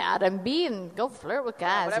be sad and go flirt with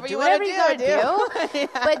guys. whatever do you whatever wanna you gotta do. do.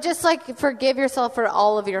 But just like forgive yourself for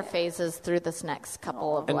all of your phases through this next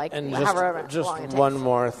couple of And however just long it takes. one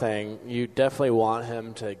more thing. You definitely want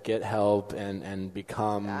him to get help and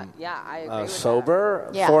become I agree with sober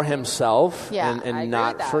Yeah. for himself Yeah. I agree and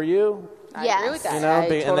not with that. for you. I Yes. agree with that. Because I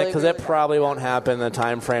totally agree it with probably won't happen in the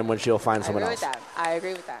time frame which you'll find that. someone I else. agree with that. I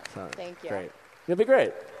agree with that. Thank you. Great. You'll be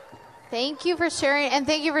great. Thank you for sharing, and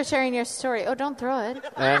thank you for sharing your story. Oh, don't throw it.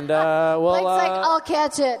 And Blake's like, I'll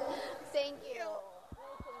catch it. Thank you.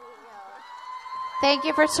 Thank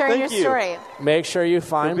you for sharing Thank your you. story. make sure you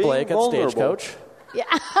find being Blake at vulnerable. Stagecoach. Yeah.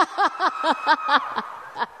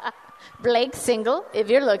 Blake single, if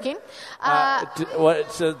you're looking.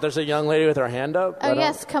 So there's a young lady with her hand up. Oh,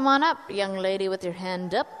 yes, come on up, young lady with your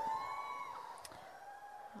hand up.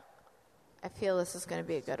 I feel this is going to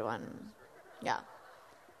be a good one. Yeah.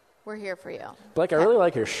 We're here for you. Blake, I really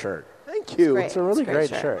like your shirt. Thank you. Great. It's a really It's a great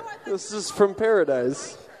great shirt. This is from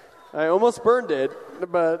Paradise. I almost burned it,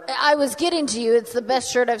 but I was getting to you. It's the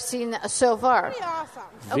best shirt I've seen so far. Awesome.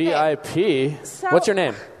 VIP. So- What's your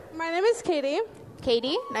name? My name is Katie.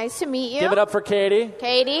 Katie, nice to meet you. Give it up for Katie.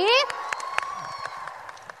 Katie?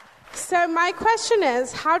 So my question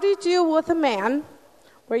is, how do you deal with a man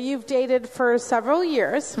where you've dated for several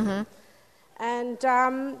years and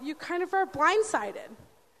you kind of are blindsided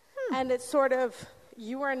and it's sort of,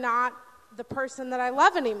 you are not the person that I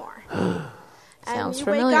love anymore. And Sounds you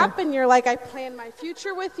familiar. wake up and you're like, I planned my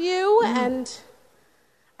future with you and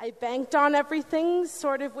I banked on everything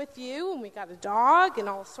sort of with you and we got a dog and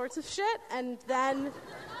all sorts of shit and then...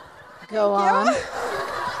 Go on. And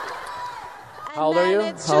How old are then you?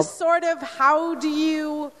 it's just sort of how do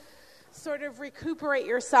you sort of recuperate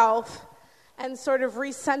yourself and sort of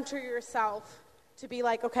recenter yourself to be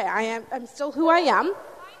like, okay, I'm still who I am.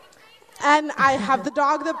 And I have the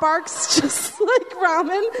dog that barks just like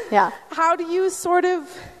ramen. Yeah. How do you sort of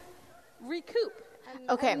recoup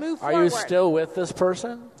and move Are forward? you still with this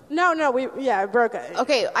person? No, I broke it.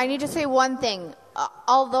 Okay, I need to say one thing.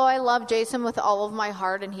 Although I love Jason with all of my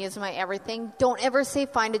heart and he is my everything, don't ever say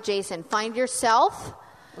find a Jason. Find yourself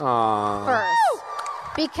first.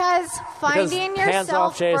 Because finding yourself hands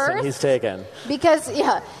off Jason, first, he's taken.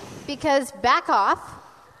 Because back off.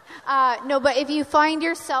 No, but if you find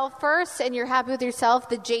yourself first and you're happy with yourself,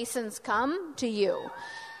 the Jasons come to you.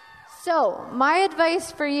 So my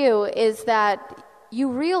advice for you is that you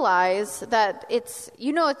realize that it's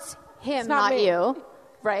him, It's not not me. you,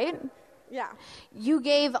 right? Yeah. You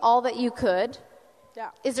gave all that you could.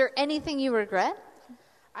 Yeah. Is there anything you regret?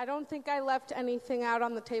 I don't think I left anything out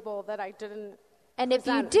on the table that I didn't. And if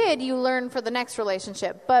you present. did, you learn for the next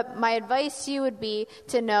relationship. But my advice to you would be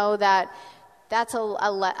to know that that's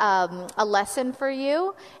a lesson for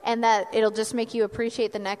you, and that it'll just make you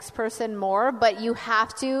appreciate the next person more. But you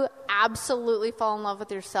have to absolutely fall in love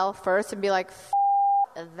with yourself first and be like,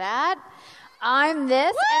 that, I'm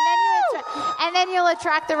this, and then you'll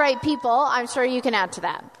attract the right people. I'm sure you can add to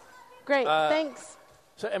that. Great, thanks.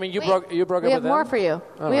 So, I mean, you broke up with them? We have more for you.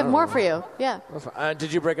 We have more for you. Yeah.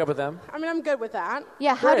 Did you break up with them? I mean, I'm good with that.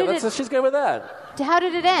 Yeah. She's good with that. How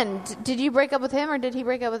did it end? Did you break up with him or did he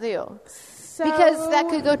break up with you? Because that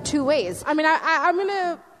could go two ways. I mean, I'm going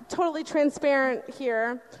to totally transparent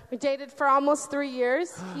here. We dated for almost 3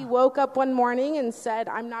 years. He woke up one morning and said,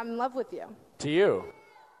 "I'm not in love with you." To you?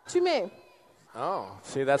 To me. Oh,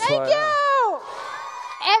 see, that's Thank why. you!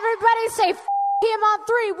 Everybody say him on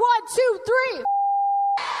 3. 1, 2, 3.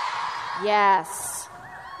 Yes.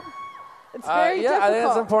 It's very difficult. I think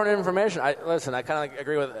it's important information. I kind of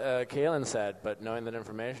agree with Kaitlyn said, but knowing that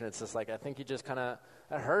information, it's just like, I think you just kind of,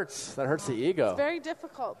 that hurts. That hurts the ego. It's very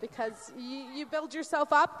difficult because you build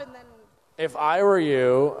yourself up and then... If I were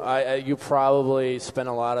you, you probably spend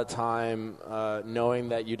a lot of time knowing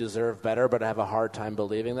that you deserve better, but have a hard time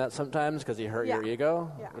believing that sometimes because you hurt your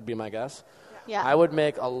ego, would be my guess. Yeah. I would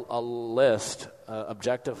make a list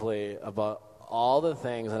objectively about all the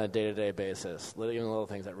things on a day-to-day basis, even the little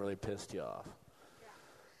things that really pissed you off.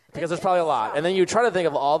 Because there's probably a lot. And then you try to think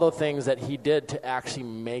of all the things that he did to actually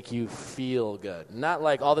make you feel good. Not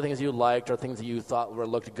like all the things you liked or things that you thought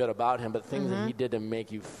looked good about him, but things that he did to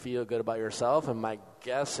make you feel good about yourself. And my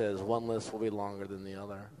guess is one list will be longer than the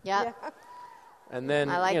other. Yeah. And then,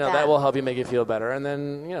 that. that will help you make you feel better. And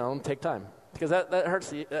then, take time. Because that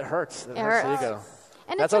hurts. It hurts the ego.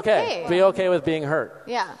 And that's it's okay. Be okay with being hurt.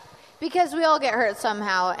 Yeah. Because we all get hurt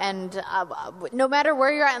somehow, and no matter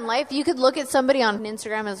where you're at in life, you could look at somebody on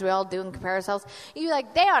Instagram, as we all do, and compare ourselves. You'd be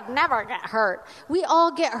like, they would never get hurt. We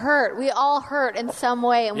all get hurt. We all hurt in some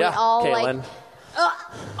way, and we all Kaitlyn.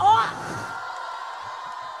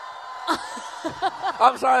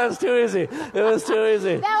 I'm sorry, it was too easy. It was too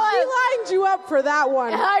easy. He lined you up for that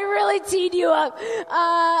one. I really teed you up.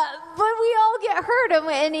 But we all get hurt,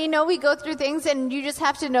 and we go through things, and you just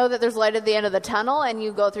have to know that there's light at the end of the tunnel, and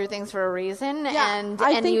you go through things for a reason, and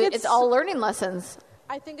it's all learning lessons.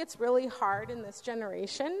 I think it's really hard in this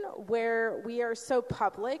generation where we are so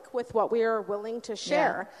public with what we are willing to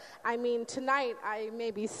share. Yeah. I mean, tonight I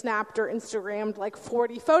maybe snapped or Instagrammed like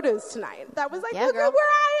 40 photos tonight. That was like, look at where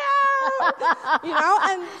I am!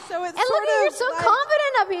 And so it's look at you're so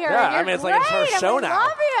confident up here. Yeah, you're it's like it's her show now. I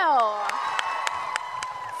love you.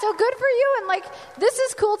 So good for you, and this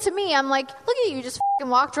is cool to me. I'm like, look at you, just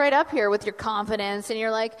fucking walked right up here with your confidence, and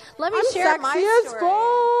you're like, let me share my story.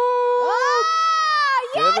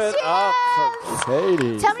 Give it up for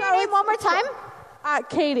Katie. Tell me your name one more time.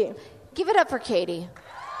 Katie. Give it up for Katie.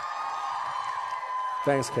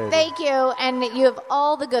 Thanks, Katie. Thank you, and you have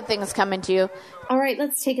all the good things coming to you. All right,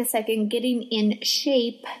 let's take a second. Getting in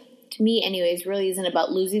shape, to me anyways, really isn't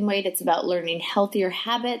about losing weight. It's about learning healthier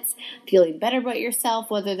habits, feeling better about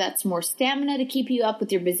yourself, whether that's more stamina to keep you up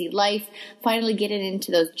with your busy life, finally getting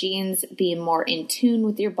into those genes, being more in tune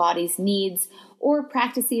with your body's needs, or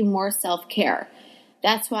practicing more self-care.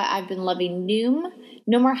 That's why I've been loving Noom.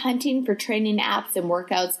 No more hunting for training apps and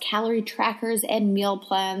workouts, calorie trackers, and meal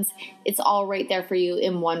plans. It's all right there for you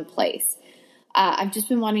in one place. I've just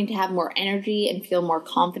been wanting to have more energy and feel more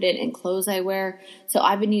confident in clothes I wear. So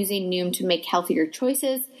I've been using Noom to make healthier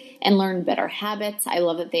choices and learn better habits. I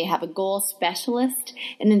love that they have a goal specialist,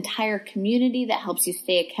 an entire community that helps you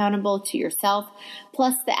stay accountable to yourself.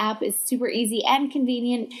 Plus, the app is super easy and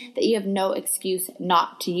convenient that you have no excuse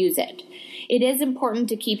not to use it. It is important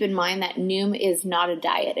to keep in mind that Noom is not a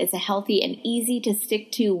diet. It's a healthy and easy to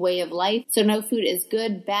stick to way of life. So no food is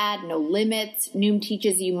good, bad, no limits. Noom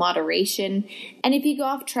teaches you moderation. And if you go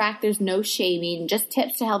off track, there's no shaming, just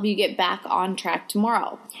tips to help you get back on track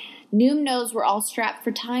tomorrow. Noom knows we're all strapped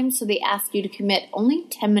for time, so they ask you to commit only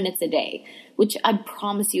 10 minutes a day, which I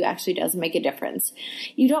promise you actually does make a difference.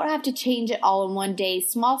 You don't have to change it all in one day.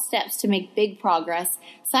 Small steps to make big progress.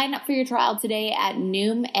 Sign up for your trial today at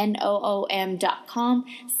Noom, Noom.com/Vine.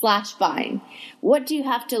 What do you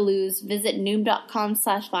have to lose? Visit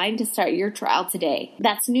Noom.com/Vine to start your trial today.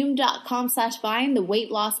 That's Noom.com/Vine, the weight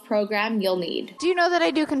loss program you'll need. Do you know that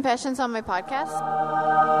I do confessions on my podcast?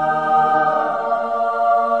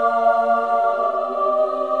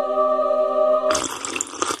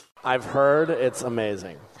 I've heard it's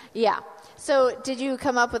amazing. Yeah. So did you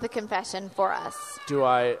come up with a confession for us? Do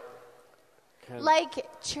I?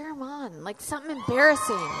 Cheer him on. Something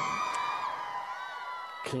embarrassing.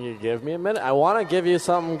 Can you give me a minute? I want to give you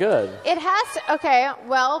something good. It has to. Okay.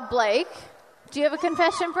 Well, Blake, do you have a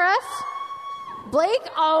confession for us? Blake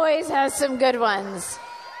always has some good ones.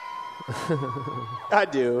 I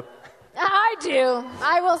do. I do.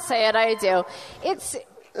 I will say it. I do.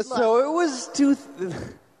 So it was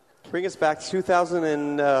bring us back to 2000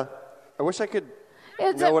 and I wish I could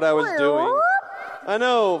know what I was doing. I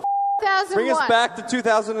know. 2001. Bring us back to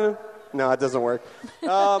 2000. No, it doesn't work.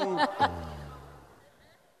 I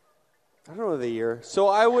don't know the year. So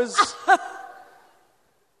I was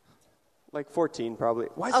like 14 probably.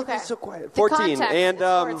 Why is it so quiet? 14. And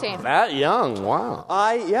 14. That young. Wow.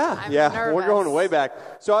 I'm nervous. We're going way back.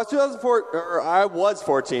 So I was 2004 or I was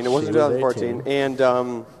 14. It wasn't 2014.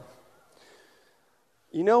 And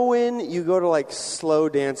you know when you go to like slow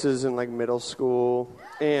dances in like middle school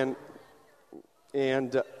and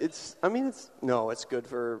it's good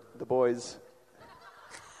for the boys.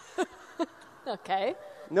 Okay.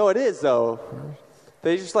 No, it is though.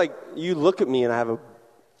 They just like you look at me and I have a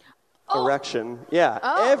erection. Yeah.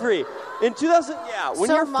 In 2000. Yeah. When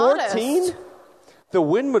so you're 14, modest. the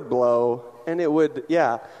wind would blow and it would.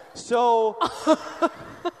 Yeah. So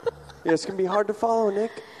it's gonna be hard to follow,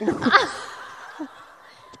 Nick.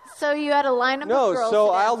 So you had a lineup of girls. No. So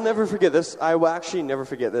I'll never forget this. I will actually never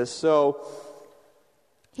forget this. So.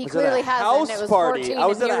 He clearly hasn't. It was 14. I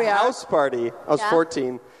was at a house party. I was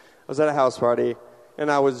 14. I was at a house party, and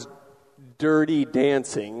I was dirty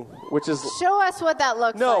dancing, which is... Show us what that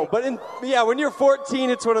looks like. No, but when you're 14,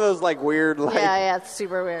 it's one of those, like, weird, like... Yeah, it's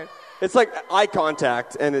super weird. It's like eye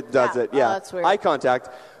contact, and it does it. Yeah, that's weird. Eye contact.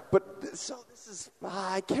 But, so this is...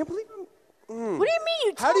 I can't believe I'm... What do you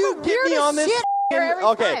mean? How do you get me on this...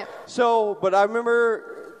 Okay, time. So, but I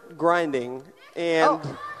remember grinding, and...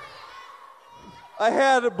 I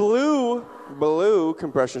had blue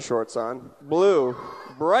compression shorts on.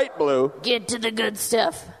 Bright blue. Get to the good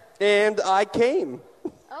stuff. And I came.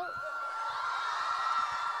 Oh.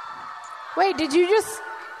 Wait, did you just...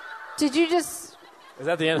 Is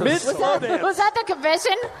that the end of Mid-slow dance. Was that the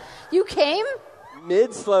confession? You came?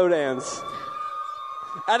 Mid-slow dance.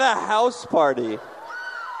 At a house party.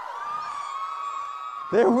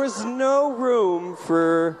 There was no room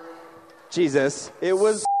for Jesus. It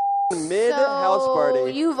was... mid-house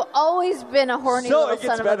party. You've always been a horny little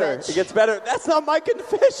son of a bitch. It gets better. That's not my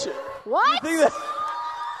confession. What?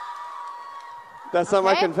 That's not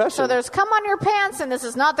my confession. So there's cum on your pants, and this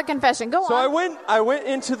is not the confession. Go on. So I went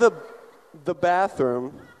into the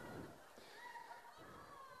bathroom.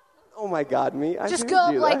 Oh my God, me! Just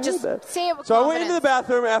go, like, just say it with So confidence. I went into the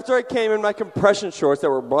bathroom after I came in my compression shorts that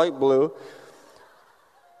were bright blue.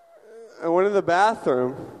 I went in the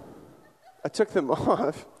bathroom. I took them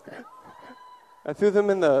off. I threw them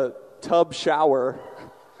in the tub shower.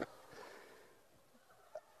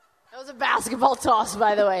 That was a basketball toss,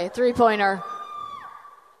 by the way. 3-pointer.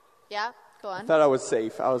 Yeah, go on. I thought I was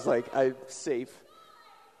safe. I was like, I'm safe.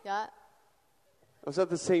 Yeah. I was at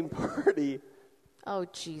the same party. Oh,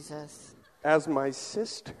 Jesus. As my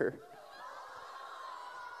sister.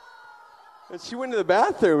 And she went to the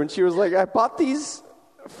bathroom and she was like, I bought these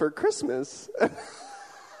for Christmas.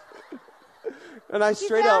 And I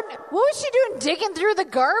straight up... What was she doing digging through the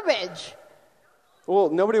garbage? Well,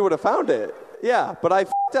 nobody would have found it. Yeah, but I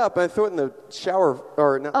f***ed up and I threw it in the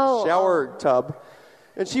shower tub.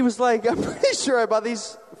 And she was like, I'm pretty sure I bought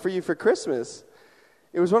these for you for Christmas.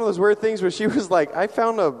 It was one of those weird things where she was like, I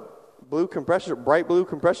found a bright blue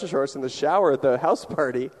compression shorts in the shower at the house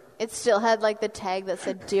party. It still had like the tag that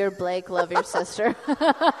said, Dear Blake, love your sister.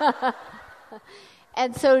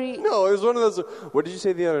 And so... No, it was one of those... What did you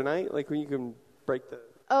say the other night? Like when you can... break the...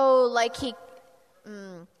 Oh, like he...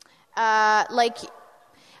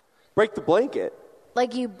 break the blanket.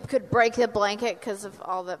 Like you could break the blanket because of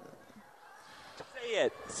all the...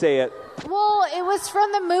 Say it. Well, it was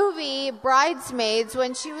from the movie Bridesmaids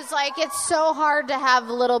when she was like, it's so hard to have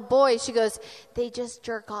little boys. She goes, they just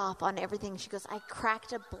jerk off on everything. She goes, I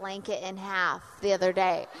cracked a blanket in half the other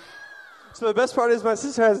day. So the best part is my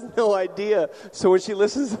sister has no idea. So when she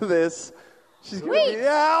listens to this, she's going to be...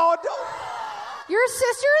 Your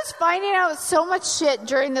sister is finding out so much shit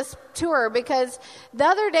during this tour because the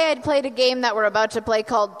other day I'd played a game that we're about to play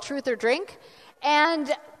called Truth or Drink. And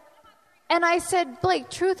I said, Blake,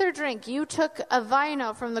 truth or drink? You took a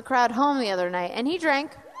vino from the crowd home the other night. And he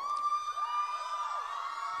drank.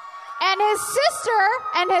 And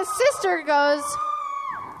his sister goes,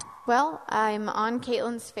 well, I'm on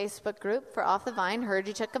Kaitlyn's Facebook group for Off the Vine. Heard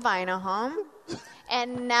you took a vino home.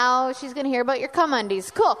 And now she's going to hear about your cum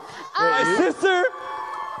undies. Cool. My sister...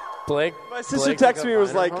 Blake texted me and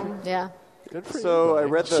was like... Yeah. Good for you. So I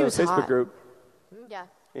read the Facebook hot. group. Yeah.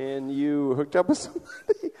 And you hooked up with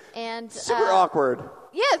somebody. And super awkward.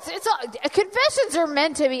 Yeah, it's confessions are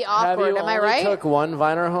meant to be awkward. Am I right? Have you only took one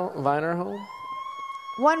viner home?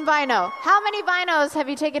 1 vino. How many vinos have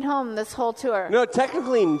you taken home this whole tour? No,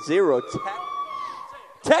 technically 0.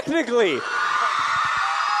 Technically.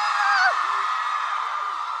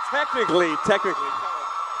 Technically.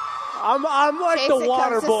 I'm like Jason the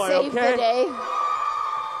water comes to boy, save okay? the day.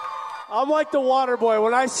 I'm like the water boy.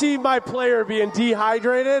 When I see my player being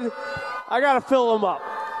dehydrated, I got to fill him up.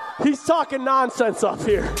 He's talking nonsense up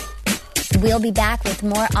here. We'll be back with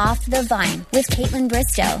more Off the Vine with Kaitlyn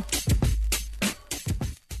Bristow.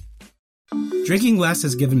 Drinking less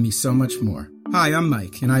has given me so much more. Hi, I'm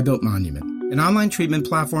Mike, and I built Monument, an online treatment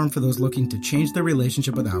platform for those looking to change their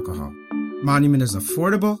relationship with alcohol. Monument is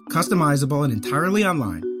affordable, customizable, and entirely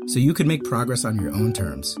online, so you can make progress on your own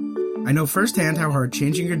terms. I know firsthand how hard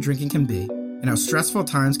changing your drinking can be, and how stressful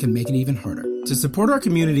times can make it even harder. To support our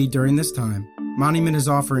community during this time, Monument is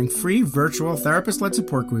offering free virtual therapist-led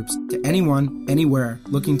support groups to anyone, anywhere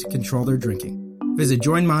looking to control their drinking. Visit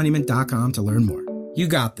joinmonument.com to learn more. You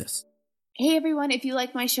got this. Hey everyone, if you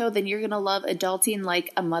like my show, then you're going to love Adulting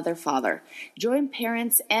Like a Mother-Father. Join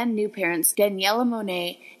parents and new parents Daniela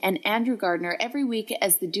Monet and Andrew Gardner every week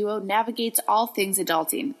as the duo navigates all things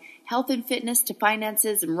adulting. Health and fitness to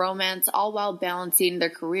finances and romance, all while balancing their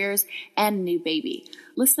careers and new baby.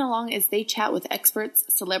 Listen along as they chat with experts,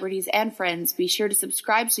 celebrities, and friends. Be sure to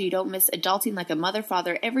subscribe so you don't miss Adulting Like a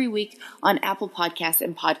Mother-Father every week on Apple Podcasts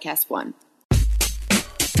and Podcast One.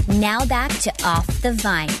 Now back to Off the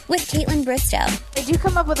Vine with Kaitlyn Bristow. I do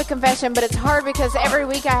come up with a confession, but it's hard because every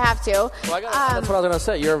week I have to. Well, that's what I was going to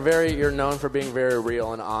say. You're known for being very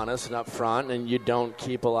real and honest and upfront, and you don't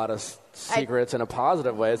keep a lot of secrets in a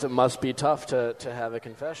positive way. It must be tough to have a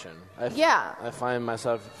confession. I find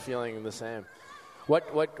myself feeling the same.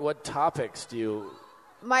 What topics do you...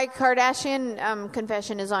 My Kardashian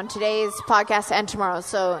confession is on today's podcast and tomorrow,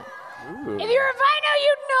 so... Ooh. If you're a Vino,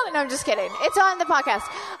 you'd know. No, I'm just kidding. It's on the podcast.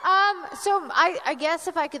 So I guess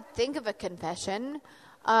if I could think of a confession,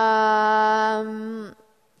 can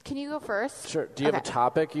you go first? Sure. Do you have a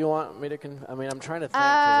topic you want me to? I'm trying to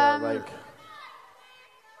think.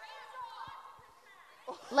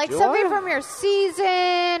 Like something from your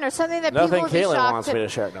season or something that people would be shocked. Nothing Kaitlyn wants me to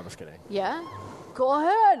share. No, I'm just kidding. Yeah. Go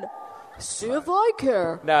ahead. See if I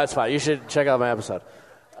care. No, it's fine. You should check out my episode.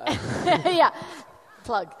 Yeah.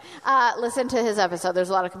 Plug. Listen to his episode. There's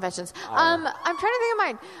a lot of confessions. I'm trying to think of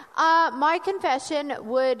mine. My confession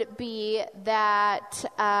would be that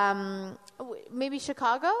maybe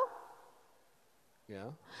Chicago? Yeah.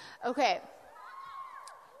 Okay.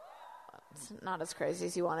 It's not as crazy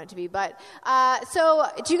as you want it to be, but so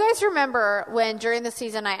do you guys remember when during the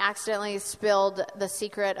season I accidentally spilled the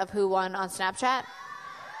secret of who won on Snapchat?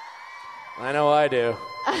 I know I do.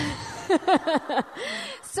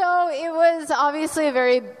 So it was obviously a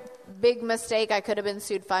very big mistake. I could have been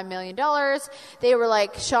sued $5 million. They were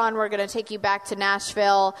like, Sean, we're going to take you back to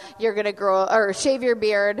Nashville. You're going to shave your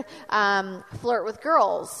beard, flirt with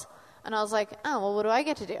girls. And I was like, oh, well, what do I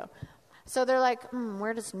get to do? So they're like,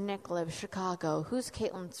 where does Nick live? Chicago. Who's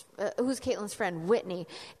Kaitlyn's friend? Whitney.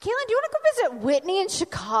 Kaitlyn, do you want to go visit Whitney in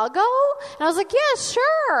Chicago? And I was like, yeah,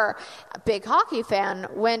 sure. A big hockey fan.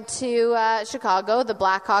 Went to Chicago. The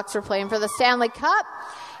Blackhawks were playing for the Stanley Cup.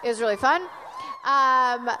 It was really fun.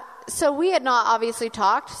 So we had not obviously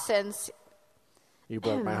talked since... You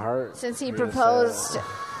broke my heart. Since he proposed...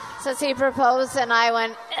 and I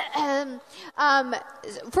went...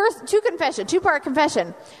 first, two-part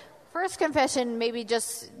confession. First confession, maybe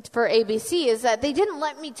just for ABC, is that they didn't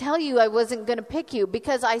let me tell you I wasn't going to pick you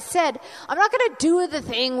because I said, I'm not going to do the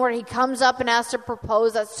thing where he comes up and has to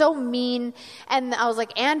propose. That's so mean. And I was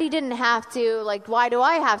like, Andy didn't have to. Like, why do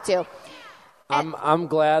I have to? I'm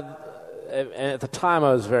glad. And at the time,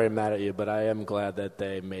 I was very mad at you, but I am glad that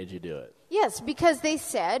they made you do it. Yes, because they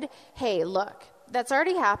said, hey, look. That's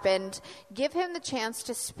already happened. Give him the chance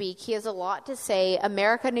to speak. He has a lot to say.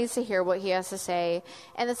 America needs to hear what he has to say,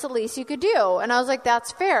 and it's the least you could do. And I was like,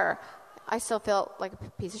 that's fair. I still felt like a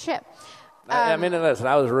piece of shit. Listen,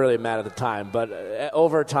 I was really mad at the time, but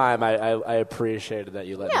over time, I appreciated that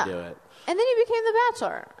you let me do it. And then you became The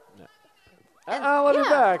Bachelor. I'll let me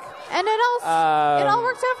back. And it all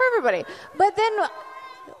works out for everybody. But then...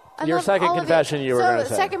 Your second confession you were going to say.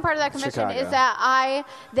 So the second part of that confession Chicago. is that I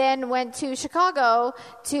then went to Chicago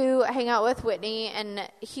to hang out with Whitney, and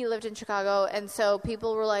he lived in Chicago. And so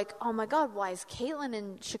people were like, oh, my God, why is Kaitlyn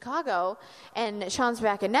in Chicago? And Sean's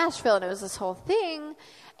back in Nashville, and it was this whole thing.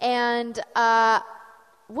 And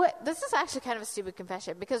this is actually kind of a stupid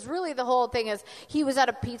confession because really the whole thing is he was at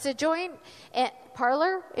a pizza joint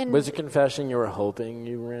parlor. Was it a confession you were hoping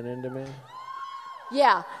you ran into me?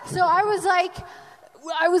 Yeah. So I was like...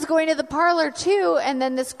 I was going to the parlor, too, and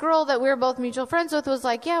then this girl that we were both mutual friends with was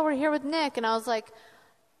like, yeah, we're here with Nick. And I was like,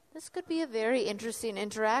 this could be a very interesting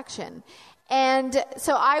interaction. And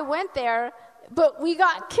so I went there, but we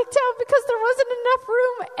got kicked out because there wasn't enough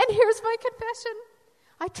room. And here's my confession.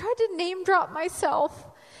 I tried to name drop myself.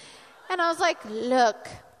 And I was like, look,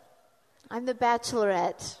 I'm the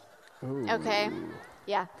Bachelorette. Ooh. Okay?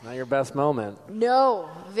 Yeah. Not your best moment. No,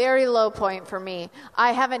 very low point for me.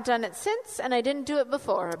 I haven't done it since, and I didn't do it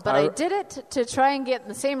before, but I did it to try and get in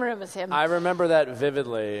the same room as him. I remember that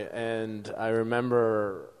vividly, and I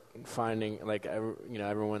remember finding, like,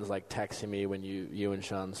 everyone's, like, texting me when you and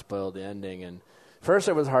Sean spoiled the ending, and first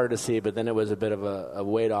it was hard to see, but then it was a bit of a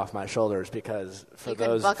weight off my shoulders because for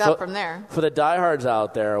those buck up from there. For the diehards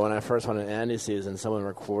out there, when I first went to Andy's season, someone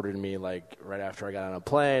recorded me like right after I got on a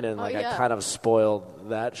plane, and I kind of spoiled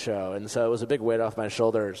that show, and so it was a big weight off my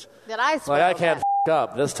shoulders. That I spoiled. Like I can't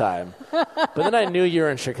up this time, but then I knew you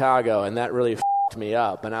were in Chicago, and that really me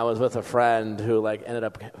up. And I was with a friend who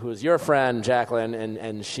who was your friend Jacqueline,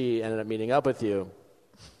 and she ended up meeting up with you.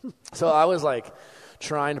 So I was like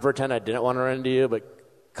trying to pretend I didn't want to run into you, but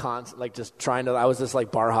I was just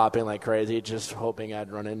like bar hopping like crazy, just hoping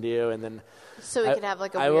I'd run into you. And then so we could have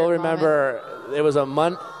like a weird I will remember moment. It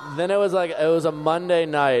was a Monday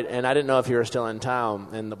night, and I didn't know if you were still in town,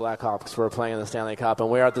 and the Blackhawks were playing in the Stanley Cup, and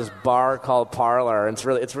we were at this bar called Parlor, and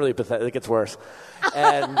it's really pathetic. It gets worse.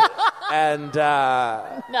 And and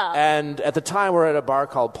at the time we were at a bar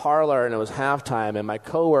called Parlor, and it was halftime, and my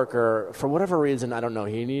coworker, for whatever reason, I don't know,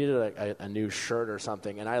 he needed a new shirt or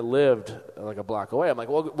something, and I lived like a block away. I'm like,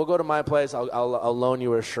 we'll go to my place. I'll loan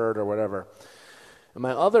you a shirt or whatever. And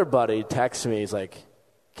my other buddy texts me. He's like,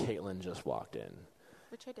 Kaitlyn just walked in.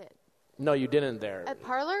 Which I did. No, you didn't there. At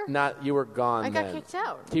Parlor? Not, you were gone. I got then. kicked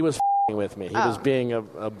out. He was with me. He was being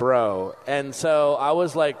a bro. And so I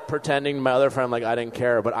was like pretending to my other friend like I didn't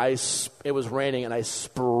care, but it was raining, and I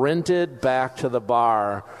sprinted back to the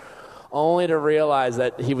bar only to realize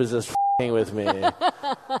that he was just with me.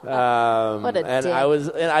 What a and dick.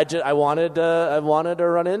 I wanted to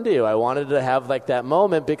run into you. I wanted to have like that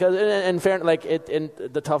moment because in fairness, like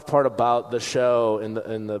the tough part about the show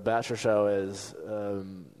in the Bachelor show is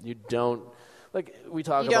you don't, like we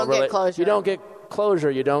talk about, get closure. You don't get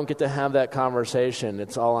closure. You don't get to have that conversation.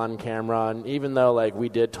 It's all on camera, and even though like we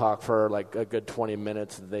did talk for like a good 20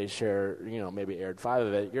 minutes, they share, maybe aired 5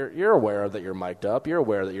 of it. You're aware that you're mic'd up. You're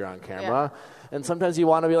aware that you're on camera, and sometimes you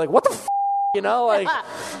want to be like, what the f-? I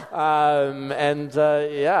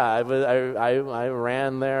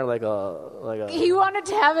ran there like a. He wanted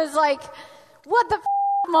to have his like, what the f-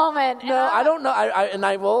 moment. No, I don't know. I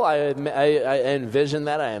envisioned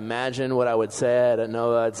that. I imagined what I would say. I didn't know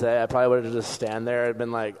what I'd say. I probably would have just stand there and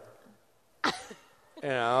been like, You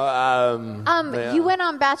went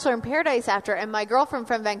on Bachelor in Paradise after, and my girlfriend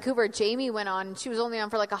from Vancouver, Jamie, went on. She was only on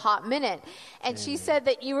for like a hot minute, and she said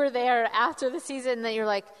that you were there after the season, and that you're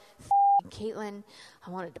like, Kaitlyn,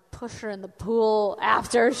 I wanted to push her in the pool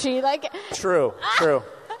after she like. True.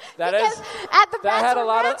 That because is at the that had a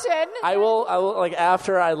lot mansion. of. I will like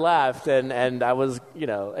after I left and I was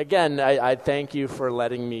again I thank you for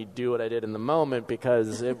letting me do what I did in the moment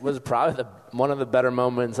because it was probably one of the better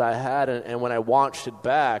moments I had and when I watched it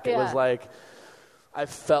back it was like I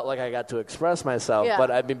felt like I got to express myself, but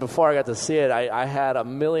I mean before I got to see it I had a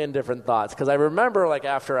million different thoughts because I remember like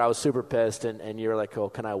after I was super pissed and you were like, "Oh,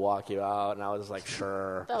 can I walk you out?" And I was like,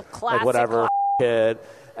 "Sure," like whatever, kid.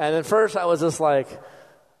 And at first I was just like.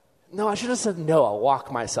 No, I should have said no. I'll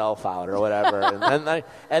walk myself out or whatever.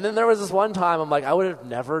 and then there was this one time I'm like, I would have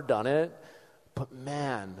never done it, but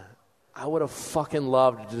man, I would have fucking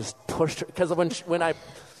loved to just push her because when I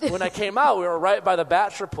came out, we were right by the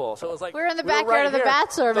Bachelor pool, so it was like we were in the backyard of the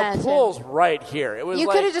Bachelor mansion. The pool's right here. It was you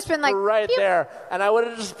could have just been like right Pew. there, and I would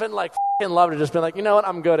have just been like fucking loved to just been like, you know what,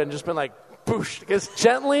 I'm good, and just been like. Boosh, because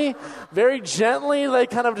very gently, they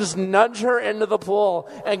kind of just nudge her into the pool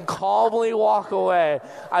and calmly walk away.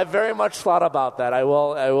 I very much thought about that. I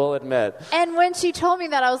will admit. And when she told me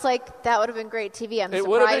that, I was like, "That would have been great TV." I'm it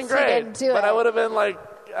would have been surprised great, she didn't do but it. I would have been like,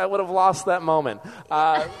 I would have lost that moment.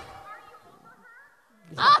 Yes.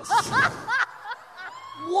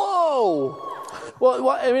 Whoa. Well,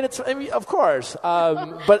 I mean, of course,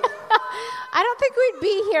 but. I don't think we'd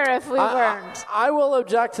be here if we weren't. I will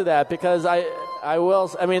object to that because I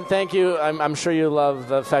will. I mean, thank you. I'm sure you love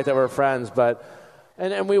the fact that we're friends, but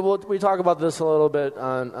and we talk about this a little bit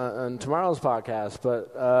on tomorrow's podcast.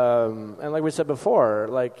 But and like we said before,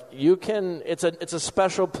 like you can. It's a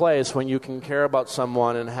special place when you can care about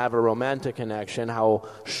someone and have a romantic connection, how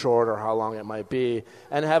short or how long it might be,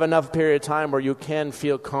 and have enough period of time where you can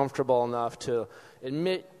feel comfortable enough to.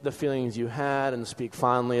 Admit the feelings you had and speak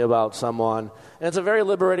fondly about someone. And it's a very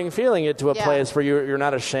liberating feeling to a place where you're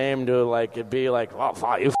not ashamed to like it be like,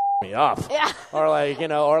 well, you me up. Yeah. Or like,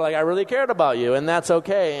 I really cared about you, and that's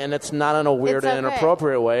okay. And it's not in a weird and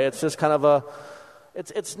inappropriate way. It's just kind of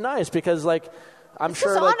it's nice because like, I'm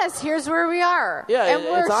sure. It's honest. Here's where we are. Yeah. And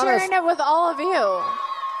we're sharing it with all of you.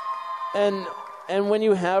 And when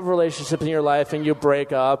you have relationships in your life and you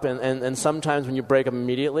break up, and sometimes when you break up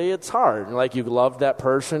immediately, it's hard. Like you loved that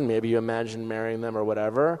person, maybe you imagine marrying them or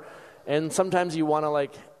whatever, and sometimes you want to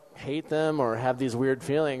like hate them or have these weird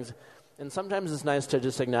feelings. And sometimes it's nice to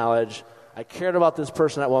just acknowledge, I cared about this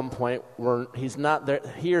person at one point. He's not there.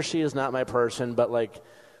 He or she is not my person, but like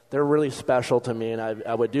they're really special to me, and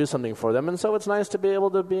I would do something for them. And so it's nice to be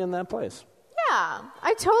able to be in that place. Yeah,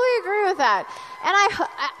 I totally agree with that.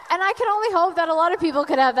 And I can only hope that a lot of people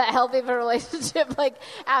could have that healthy of a relationship like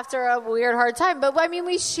after a weird, hard time. But I mean,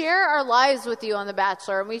 we share our lives with you on The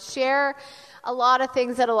Bachelor, and we share a lot of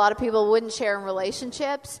things that a lot of people wouldn't share in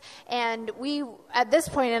relationships. And we, at this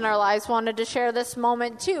point in our lives, wanted to share this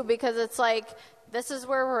moment too, because it's like, this is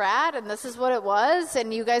where we're at, and this is what it was,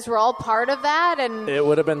 and you guys were all part of that. And it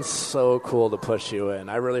would have been so cool to push you in.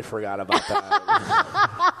 I really forgot about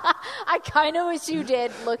that. I kind of wish you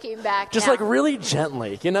did, looking back. Just now. like really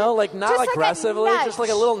gently, like not just aggressively, like just like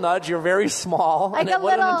a little nudge. You're very small, like and it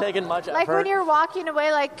wouldn't have taken much effort. Like when you're walking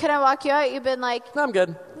away, like, can I walk you out? You've been like, no, I'm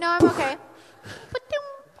good. No, I'm okay.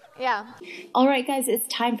 Yeah. All right, guys, it's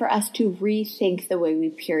time for us to rethink the way we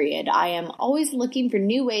period. I am always looking for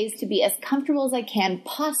new ways to be as comfortable as I can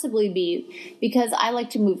possibly be because I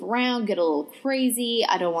like to move around, get a little crazy.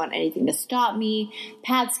 I don't want anything to stop me.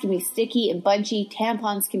 Pads can be sticky and bunchy.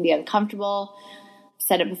 Tampons can be uncomfortable. I've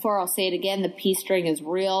said it before, I'll say it again. The pee string is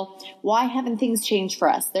real. Why haven't things changed for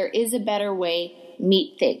us? There is a better way.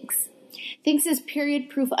 Meet Thinx. Thinx is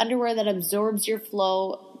period-proof underwear that absorbs your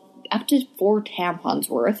flow up to 4 tampons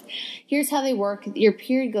worth. Here's how they work. Your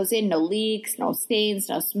period goes in, no leaks, no stains,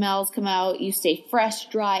 no smells come out. You stay fresh,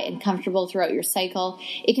 dry, and comfortable throughout your cycle.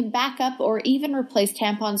 It can back up or even replace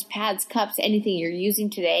tampons, pads, cups, anything you're using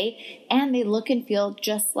today, and they look and feel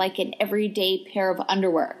just like an everyday pair of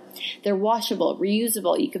underwear. They're washable,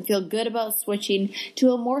 reusable. You can feel good about switching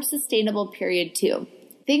to a more sustainable period too.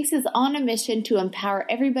 Thinx is on a mission to empower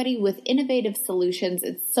everybody with innovative solutions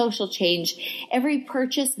and social change. Every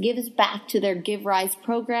purchase gives back to their Give Rise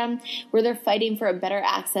program, where they're fighting for a better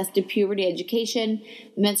access to puberty education,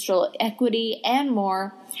 menstrual equity, and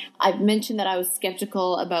more. I've mentioned that I was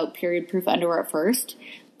skeptical about period-proof underwear at first,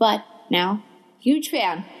 but now, huge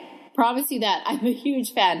fan. Promise you that. I'm a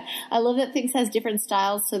huge fan. I love that Thinx has different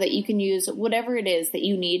styles so that you can use whatever it is that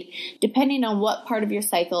you need, depending on what part of your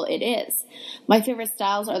cycle it is. My favorite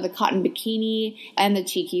styles are the cotton bikini and the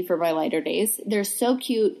cheeky for my lighter days. They're so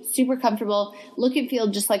cute, super comfortable, look and feel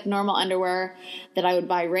just like normal underwear that I would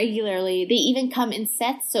buy regularly. They even come in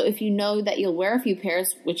sets, so if you know that you'll wear a few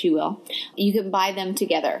pairs, which you will, you can buy them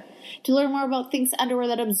together. To learn more about Thinx underwear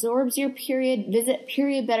that absorbs your period, visit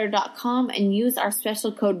periodbetter.com and use our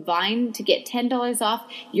special code VINE to get $10 off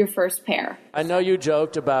your first pair. I know you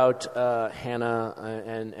joked about Hannah,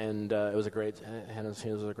 and it was a great, Hannah's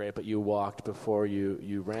scenes was great, but you walked before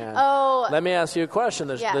you ran. Oh. Let me ask you a question.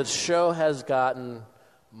 The show has gotten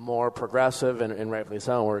more progressive, and rightfully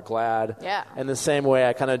so, and we're glad. Yeah. In the same way,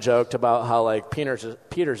 I kind of joked about how, like, Peter's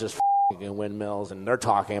just in windmills, and they're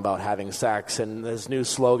talking about having sex, and this new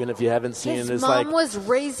slogan, if you haven't seen it, is like, mom was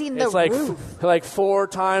raising the roof. Like 4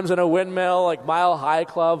 times in a windmill, like Mile High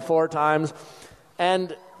Club 4 times.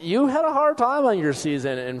 And you had a hard time on your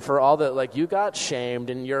season, and for all that, like, you got shamed,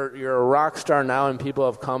 and you're a rock star now, and people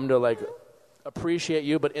have come to, like, appreciate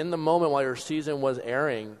you. But in the moment while your season was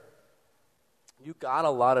airing, you got a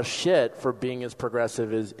lot of shit for being as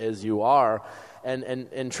progressive as you are.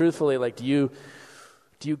 And truthfully, like, do you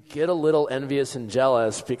get a little envious and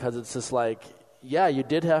jealous because it's just like, yeah, you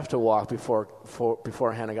did have to walk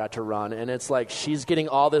before Hannah got to run, and it's like she's getting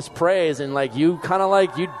all this praise, and like you kind of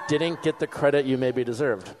like you didn't get the credit you maybe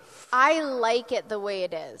deserved. I like it the way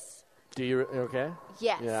it is. Do you? Okay.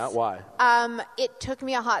 Yes. Yeah. Why? It took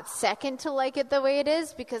me a hot second to like it the way it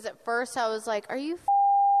is, because at first I was like, "Are you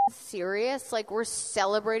serious? Like, we're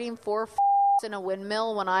celebrating 4 in a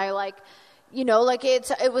windmill when I like." You know, like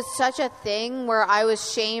it was such a thing where I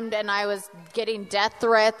was shamed and I was getting death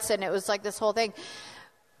threats, and it was like this whole thing.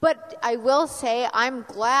 But I will say I'm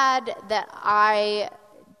glad that I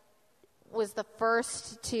was the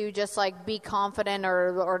first to just like be confident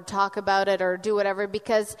or talk about it or do whatever,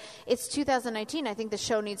 because it's 2019. I think the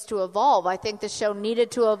show needs to evolve. I think the show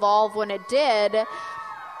needed to evolve when it did.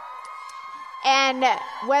 And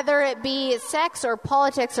whether it be sex or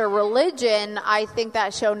politics or religion, I think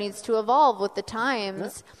that show needs to evolve with the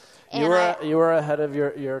times. Yeah. You were ahead of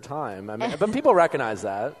your time. I mean, but people recognize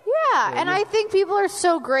that. Yeah, and I think people are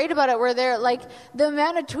so great about it where they're like, the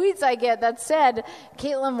amount of tweets I get that said,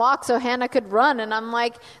 Kaitlyn walked so Hannah could run. And I'm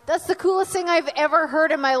like, that's the coolest thing I've ever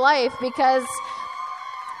heard in my life, because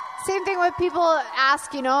same thing with people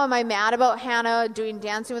ask, am I mad about Hannah doing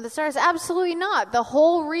Dancing with the Stars? Absolutely not. The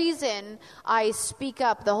whole reason I speak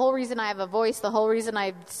up, the whole reason I have a voice, the whole reason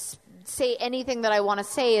I say anything that I want to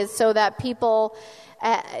say is so that people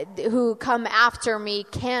who come after me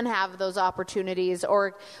can have those opportunities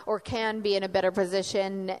or can be in a better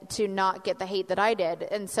position to not get the hate that I did.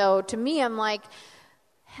 And so to me, I'm like,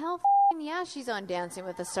 hell yeah, she's on Dancing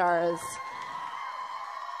with the Stars.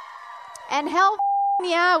 And hell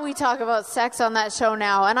yeah, we talk about sex on that show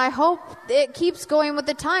now. And I hope it keeps going with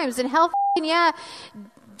the times. And hell yeah,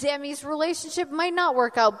 Demi's relationship might not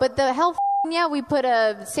work out. But the hell yeah, we put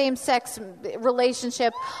a same-sex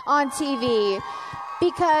relationship on TV.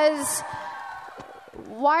 Because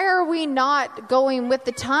why are we not going with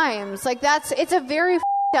the times? Like, it's a very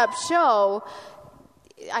up show.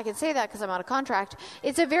 I can say that because I'm out of contract.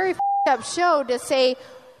 It's a very up show to say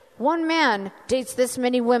one man dates this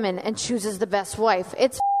many women and chooses the best wife.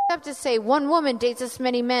 It's up to say one woman dates this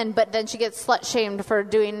many men, but then she gets slut-shamed for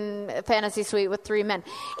doing a fantasy suite with 3 men.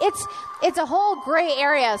 It's a whole gray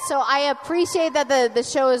area. So I appreciate that the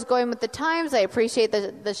show is going with the times. I appreciate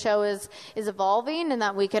that the show is evolving and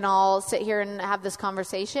that we can all sit here and have this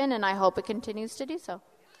conversation, and I hope it continues to do so.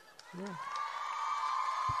 Yeah.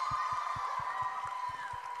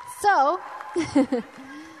 So,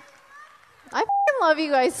 I love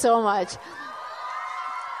you guys so much.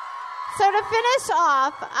 So to finish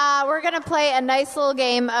off, we're going to play a nice little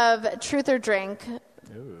game of Truth or Drink.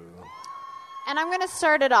 Ooh. And I'm going to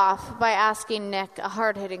start it off by asking Nick a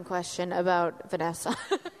hard-hitting question about Vanessa.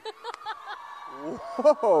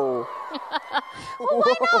 Whoa. Well,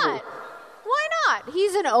 why not? Why not?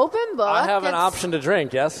 He's an open book. I have an option to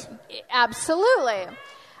drink, yes? Absolutely.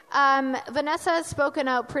 Vanessa has spoken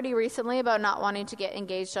out pretty recently about not wanting to get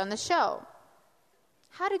engaged on the show.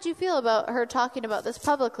 How did you feel about her talking about this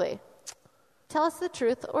publicly? Tell us the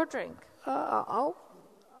truth or drink. You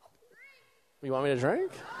want me to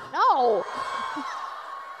drink? No.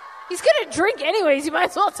 He's going to drink anyways. You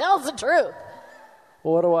might as well tell us the truth.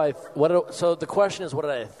 Well, so the question is, what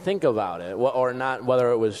did I think about it, or not?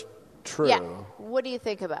 Whether it was true. Yeah. What do you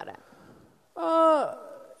think about it? I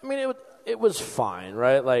mean, it was fine,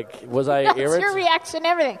 right? Like, was I irritated? That's your reaction,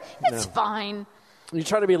 everything. It's fine. You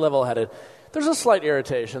try to be level-headed. There's a slight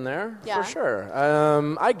irritation there, for sure.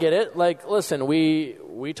 I get it. Like, listen,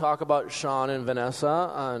 we talk about Sean and Vanessa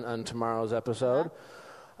on tomorrow's episode,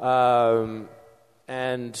 and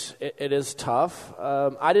it is tough.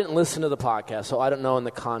 I didn't listen to the podcast, so I don't know in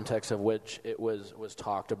the context of which it was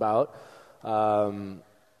talked about.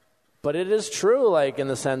 But it is true, like, in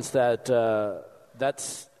the sense that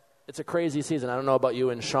it's a crazy season. I don't know about you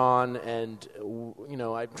and Sean, and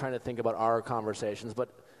I'm trying to think about our conversations, but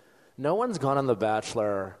no one's gone on The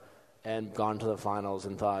Bachelor and gone to the finals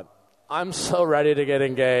and thought, I'm so ready to get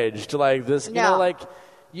engaged. Like this,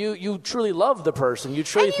 you truly love the person. You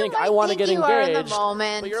truly think, I want to get engaged. Are in the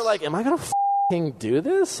moment. But you're like, am I going to f***ing do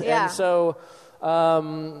this? Yeah. And so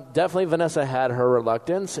definitely Vanessa had her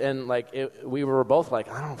reluctance. And we were both like,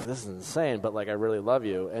 I don't know if this is insane, but like, I really love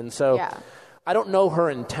you. And so I don't know her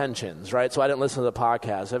intentions, right? So I didn't listen to the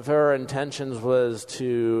podcast. If her intentions was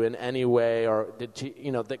to in any way, or did she,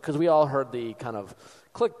 because we all heard the kind of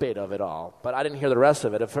clickbait of it all, but I didn't hear the rest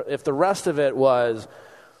of it. If the rest of it was,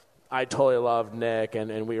 I totally loved Nick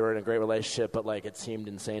and we were in a great relationship, but like it seemed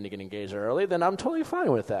insane to get engaged early, then I'm totally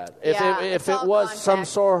fine with that. If it was some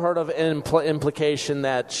sort of implication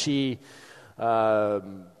that she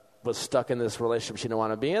was stuck in this relationship she didn't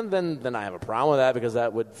want to be in, then I have a problem with that because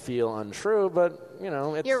that would feel untrue. But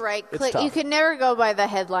it's, you're right. It's tough. You can never go by the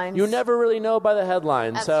headlines. You never really know by the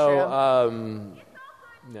headlines. That's so, true.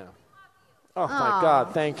 No. Oh my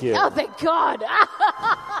God! Thank you. Oh, thank God.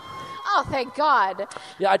 Oh, thank God.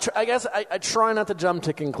 Yeah, I guess I try not to jump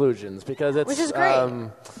to conclusions because it's which is great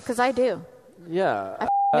because I do. Yeah, I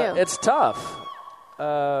do. It's tough.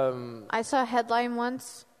 I saw a headline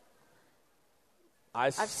once.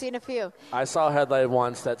 I've seen a few. I saw a headline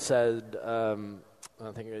once that said, I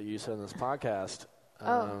think you said on this podcast,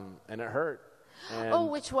 and it hurt. And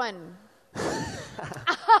which one?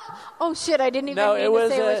 Oh, shit, I didn't even mean to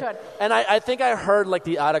say which one. And I think I heard like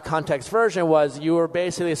the out-of-context version was you were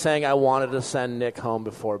basically saying I wanted to send Nick home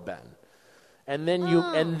before Ben. And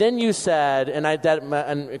then you said, and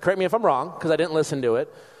correct me if I'm wrong, because I didn't listen to it,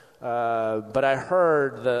 but I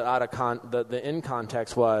heard the in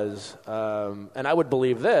context was, and I would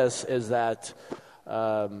believe this, is that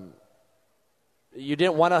you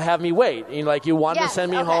didn't want to have me wait. You wanted to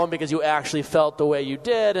send me home because you actually felt the way you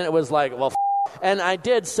did, and it was like, well, and I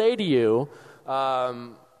did say to you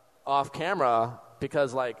off camera,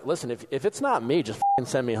 because, listen, if it's not me, just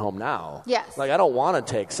send me home now. Yes. I don't want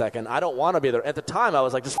to take second. I don't want to be there. At the time, I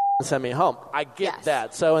was like, just send me home. I get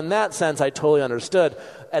that. So in that sense, I totally understood.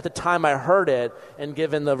 At the time I heard it, and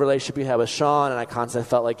given the relationship you had with Sean, and I constantly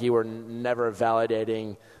felt like you were never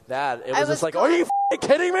validating that. It was just like, are you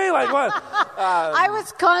kidding me? What? I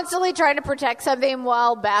was constantly trying to protect something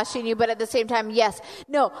while bashing you, but at the same time, yes.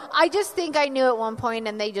 No, I just think I knew at one point,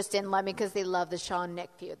 and they just didn't let me because they love the Sean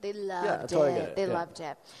Nick feud. They loved it. They loved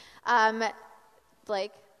it.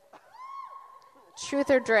 Blake,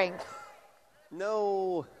 truth or drink?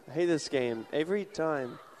 No, I hate this game every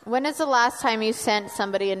time. When is the last time you sent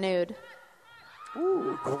somebody a nude?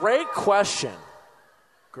 Ooh, great question.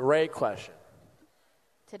 Great question.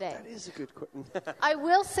 Today. That is a good question. I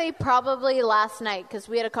will say probably last night because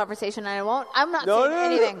we had a conversation, and I'm not saying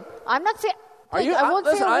anything. No. I'm not saying. I won't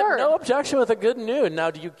say a word. I have no objection with a good nude. Now,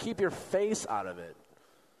 do you keep your face out of it?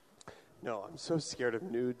 No, I'm so scared of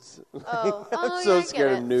nudes. I'm so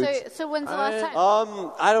scared of nudes. So when's the last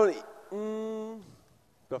time? I don't.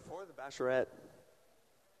 Before the Bachelorette.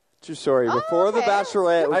 True story. Before the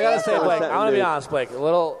Bachelorette. I gotta say, Blake. I want to be honest, Blake.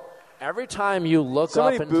 Every time you look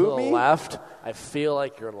up and to the left, I feel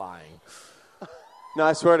like you're lying. No,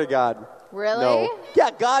 I swear to God. Really? No.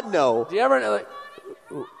 Yeah, God, no. Do you ever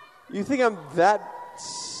you think I'm that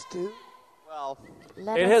stupid? Well,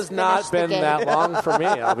 it has not been that long for me,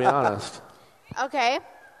 I'll be honest. Okay.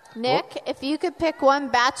 Nick, if you could pick one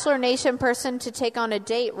Bachelor Nation person to take on a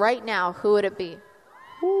date right now, who would it be?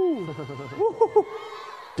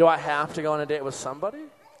 Do I have to go on a date with somebody?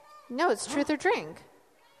 No, it's truth or drink.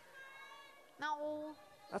 No.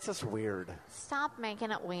 That's just weird. Stop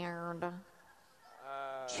making it weird.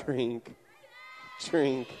 Drink.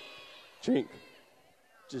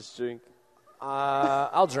 Just drink.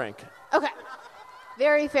 I'll drink. Okay.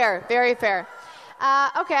 Very fair. Very fair.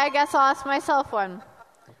 Okay, I guess I'll ask myself one.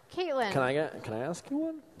 Kaitlyn. Can I ask you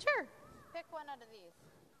one? Sure. Pick one out of these.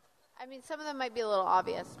 I mean, some of them might be a little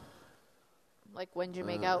obvious. Like, when did you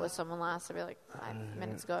make out with someone last? I'd be like 5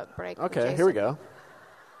 minutes ago at break. Okay, here we go.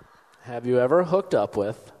 Have you ever hooked up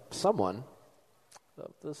with someone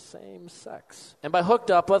of the same sex? And by hooked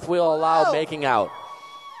up with, we'll allow making out.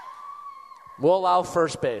 We'll allow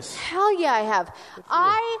first base. Hell yeah, I have.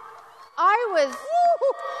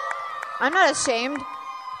 I'm not ashamed.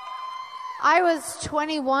 I was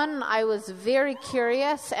 21. I was very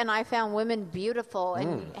curious, and I found women beautiful.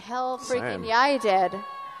 And hell freaking yeah, I did.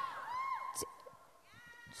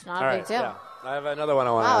 It's not a big deal. Yeah. I have another one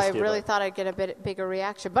I want to ask you. I really thought I'd get a bit bigger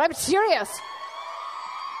reaction, but I'm serious.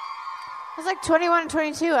 I was like 21 and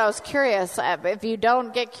 22. I was curious. If you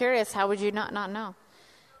don't get curious, how would you not know?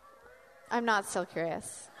 I'm not still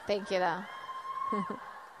curious. Thank you, though.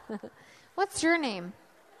 What's your name?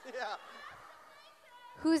 Yeah.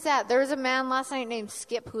 Who's that? There was a man last night named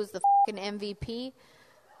Skip who's the fucking MVP.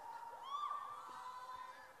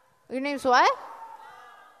 Your name's what?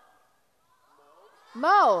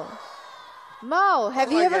 Mo.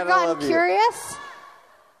 Have you ever gotten curious?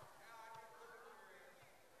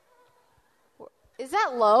 Is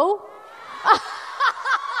that low?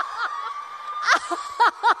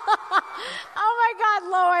 Oh my God,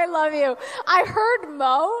 Lo, I love you. I heard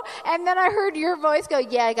Mo, and then I heard your voice go,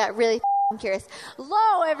 yeah, I got really curious.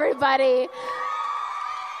 Lo, everybody.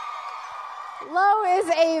 Lo is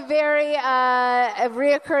a very a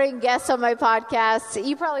reoccurring guest on my podcast.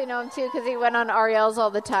 You probably know him too because he went on Ariel's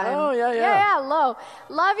all the time. Oh, yeah. Yeah, Lo.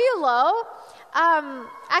 Love you, Lo.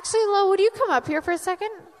 Actually, Lo, would you come up here for a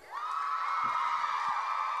second?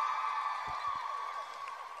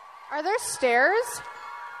 Are there stairs?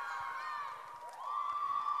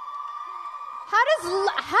 How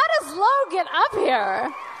does Lo get up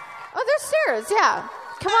here? Oh, there's stairs, yeah.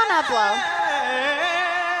 Come on up, Lo.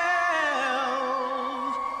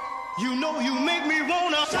 You know you make me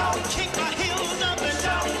wanna kick my heels up and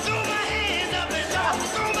down, throw my hands up and down,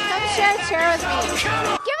 throw my hands. Come share a chair with me.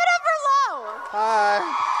 Give it up for Lo. Hi.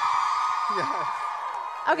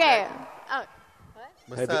 Yeah. Okay. Oh, what?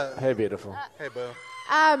 What's up? Hey, beautiful. Hey, boo.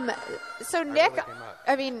 So Nick,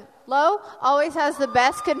 Lo always has the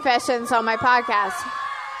best confessions on my podcast.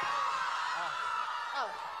 Oh.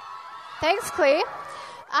 Thanks, Clee.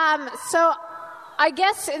 So I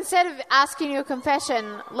guess instead of asking you a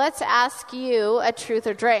confession, let's ask you a truth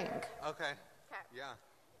or drink. Okay. Yeah.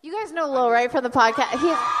 You guys know Lo, right, from the podcast?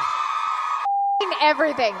 He's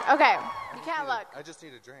everything. Okay. You can't look. I just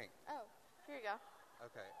need a drink. Oh, here you go.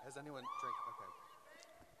 Okay. Has anyone drink?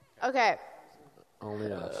 Okay.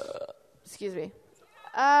 Only us. Excuse me.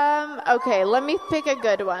 Okay, let me pick a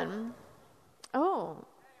good one. Oh.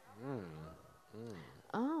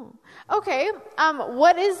 Oh. Okay.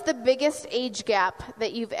 What is the biggest age gap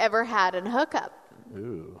that you've ever had in a hookup?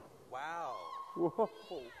 Ooh. Wow. Whoa.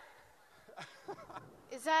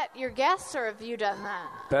 Is that your guess, or have you done that?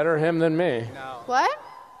 Better him than me. No. What?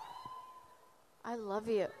 I love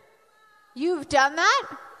you. You've done that?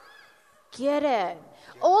 Get it.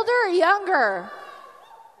 Older or younger?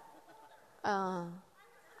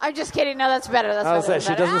 I'm just kidding. No, that's better. That's I was better.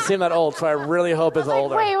 saying, she doesn't seem that old, so I really hope it's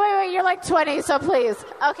older. Wait. You're like 20, so please.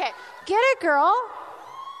 Okay. Get it, girl.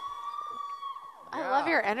 I love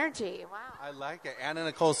your energy. Wow. I like it. Anna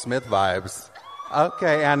Nicole Smith vibes.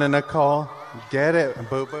 Okay, Anna Nicole. Get it,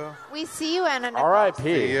 boo-boo. We see you, Anna Nicole. R.I.P.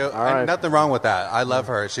 See you. And nothing wrong with that. I love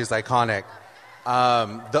her. She's iconic.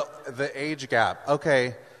 The age gap.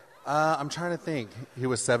 Okay. I'm trying to think. He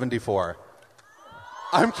was 74.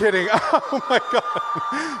 I'm kidding. Oh, my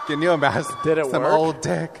God. Can you imagine? Did it Some work? old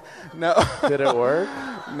dick. No. Did it work?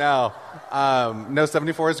 No. No,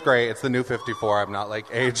 74 is great. It's the new 54. I'm not like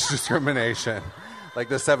age discrimination. Like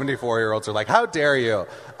the 74-year-olds are like, how dare you?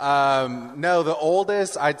 No, the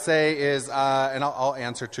oldest I'd say is, and I'll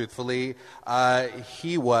answer truthfully,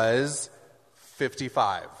 he was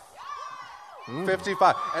 55.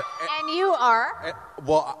 55. And you are?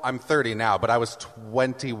 Well, I'm 30 now, but I was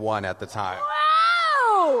 21 at the time. Wow!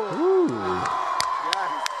 Ooh.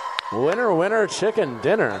 Yes. Winner, chicken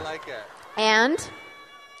dinner. I like it. And?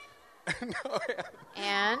 No,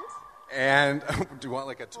 And? Do you want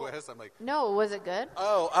like a twist? I'm like, no, was it good?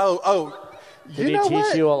 Oh. Did he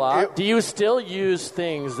teach you a lot? Do you still use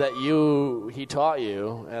things that he taught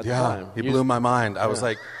you at the time? He blew my mind. I was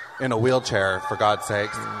like in a wheelchair, for God's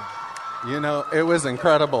sakes. You know, it was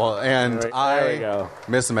incredible, and I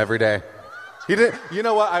miss him every day. He did. You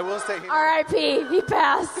know what? I will say. R.I.P. He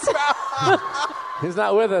passed. He's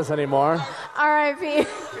not with us anymore. R.I.P.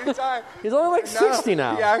 He's only like 60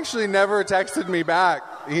 now. He actually never texted me back.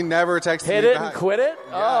 He never texted me back. Hit it and quit it?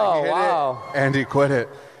 Yeah, oh, he hit wow. it, and he quit it.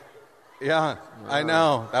 Yeah, I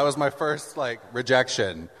know. That was my first,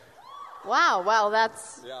 rejection. Wow,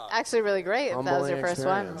 that's actually really great if that was your first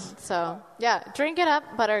one. So, yeah, drink it up,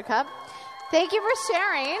 Buttercup. Thank you for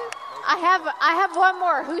sharing. I have one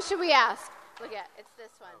more. Who should we ask? Look at it's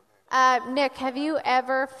this one. Nick, have you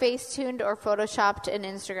ever Facetuned or Photoshopped an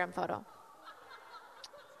Instagram photo?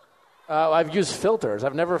 I've used filters.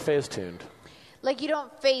 I've never Facetuned. Like you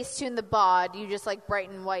don't Facetune the bod, you just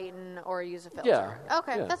brighten, whiten, or use a filter. Yeah.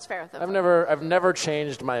 Okay, yeah. that's fair. I've never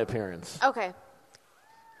changed my appearance. Okay.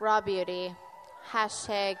 Raw beauty.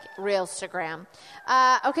 Hashtag Realstagram.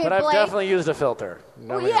 Okay, but I've Blake. definitely used a filter.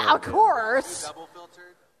 Yeah, of course. Double filtered?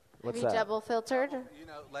 What's Have you that? double filtered? You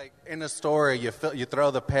know, like in a story, you throw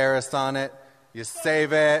the Paris on it, you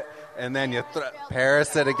save it, and then you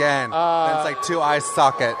Paris it again. Then it's like two eye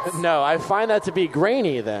sockets. No, I find that to be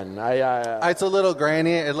grainy then. It's a little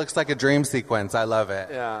grainy. It looks like a dream sequence. I love it.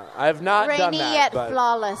 Yeah, I've not grainy done that. Yet but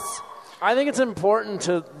flawless. I think it's important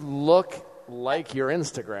to look like your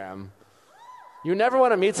Instagram. You never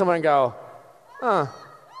want to meet someone and go,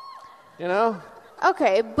 you know?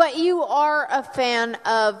 Okay, but you are a fan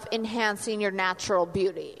of enhancing your natural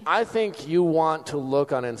beauty. I think you want to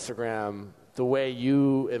look on Instagram the way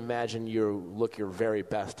you imagine you look your very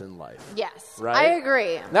best in life. Yes, right? I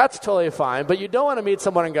agree. That's totally fine, but you don't want to meet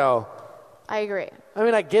someone and go, I agree. I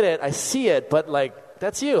mean, I get it, I see it, but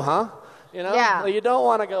that's you, huh? You know? Yeah. You don't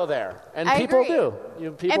want to go there. And I people agree.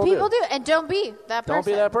 do. People do. And don't be that person. Don't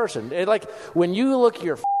be that person. When you look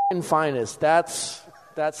your finest, that's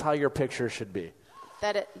how your picture should be.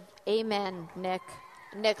 Amen,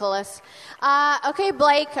 Nicholas. Okay,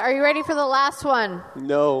 Blake, are you ready for the last one?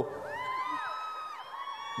 No.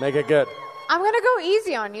 Make it good. I'm going to go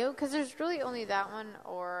easy on you because there's really only that one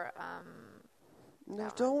or... No,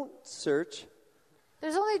 don't search.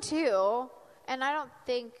 There's only two, and I don't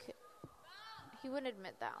think... He wouldn't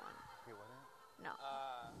admit that one. He wouldn't? No.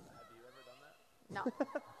 Have you ever done that?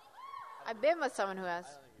 No. I've been with someone who has.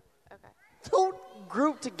 Okay. Don't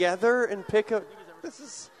group together and pick a...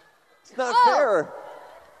 It's not fair.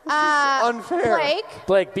 This is unfair.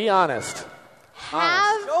 Blake, be honest.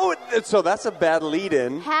 So that's a bad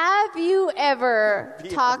lead-in. Have you ever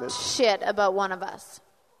talked shit about one of us?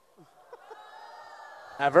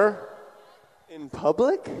 Ever? In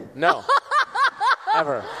public? No.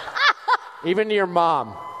 Ever. Even to your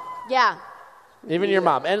mom. Yeah. Even your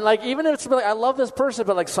mom. And even if it's I love this person,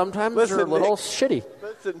 but sometimes they're a little shitty.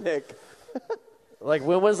 Listen, Nick.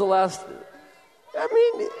 When was the last... I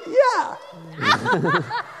mean, yeah.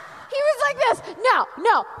 He was like this.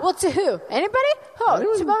 No. Well, to who? Anybody?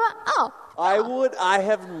 Who? To Mama? Oh. I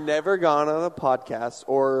have never gone on a podcast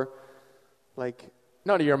or like.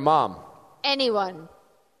 No, to your mom. Anyone.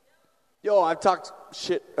 Yo, I've talked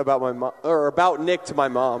shit about my mom or about Nick to my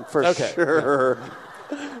mom for sure.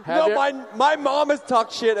 No, my mom has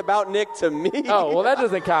talked shit about Nick to me. Oh, well, that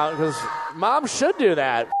doesn't count because mom should do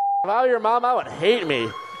that. If I were your mom, I would hate me.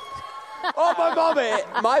 Oh, my mom,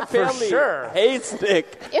 my family hates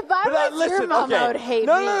Nick. If I was your mom, I would hate me.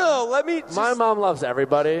 No, let me just... My mom loves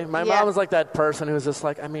everybody. My mom is like that person who's just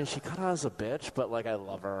like, I mean, she kind of is a bitch, but like I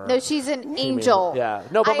love her. No, she's an angel. Yeah.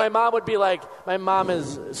 No, but my mom would be like, my mom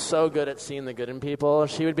is so good at seeing the good in people.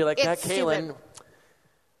 She would be like, that Kaitlyn,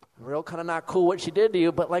 real kind of not cool what she did to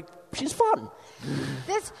you, but like, she's fun.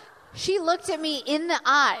 She looked at me in the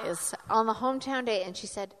eyes on the hometown day and she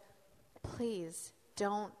said, please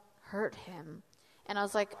don't hurt him. And I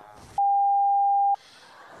was like,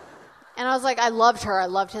 I loved her. I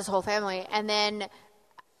loved his whole family. And then,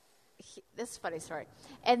 this is a funny story.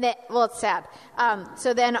 And then, well, it's sad.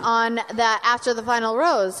 So then after the final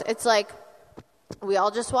rose, it's like, we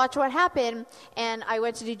all just watched what happened. And I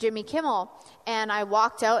went to do Jimmy Kimmel. And I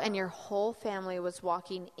walked out and your whole family was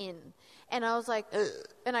walking in. And I was like, ugh.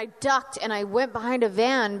 And I ducked and I went behind a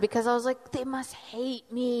van because I was like, they must hate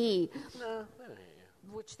me. No, they don't hate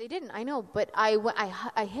you. Which they didn't, I know, but I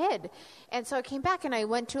hid. And so I came back and I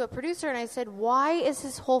went to a producer and I said, why is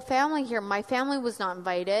his whole family here? My family was not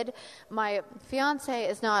invited. My fiance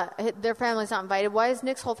is not, their family's not invited. Why is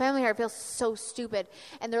Nick's whole family here? I feel so stupid.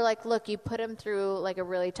 And they're like, look, you put him through like a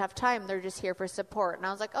really tough time. They're just here for support. And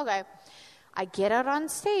I was like, okay. I get out on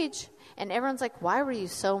stage, and everyone's like, why were you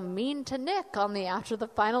so mean to Nick after the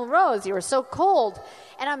final rose? You were so cold.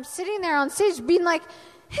 And I'm sitting there on stage being like,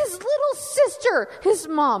 his little sister, his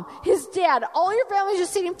mom, his dad, all your family's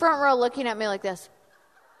just sitting front row looking at me like this.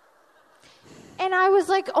 And I was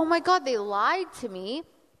like, oh, my God, they lied to me.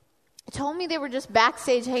 Told me they were just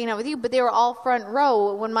backstage hanging out with you, but they were all front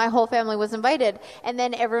row when my whole family was invited. And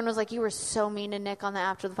then everyone was like, you were so mean to Nick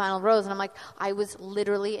after the final rose. And I'm like, I was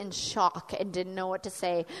literally in shock and didn't know what to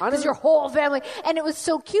say. Because your whole family. And it was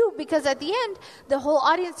so cute because at the end, the whole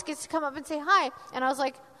audience gets to come up and say hi. And I was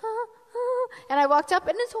like, and I walked up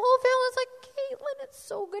and his whole family was like, Kaitlyn, it's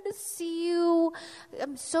so good to see you.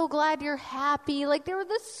 I'm so glad you're happy. Like, they were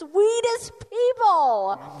the sweetest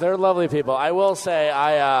people. They're lovely people. I will say,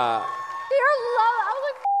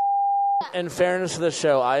 in fairness to the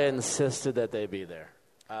show, I insisted that they be there.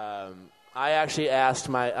 I actually asked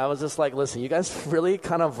I was just like, listen, you guys really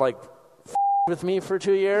kind of like with me for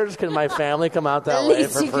 2 years? Can my family come out that way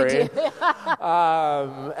for free? And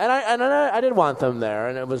I did want them there,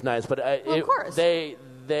 and it was nice. But of course.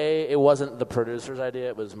 It wasn't the producer's idea.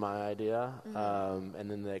 It was my idea. Mm-hmm. And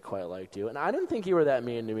then they quite liked you. And I didn't think you were that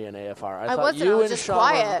mean to me in AFR. I thought you and Sean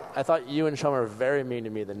quiet. I thought you and Sean were very mean to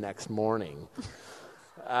me the next morning.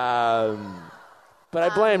 But I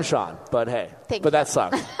blame Sean. But hey, that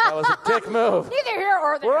sucked. That was a dick move. Neither here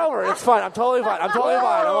or there. We're over it. It's fine. I'm totally fine. I'm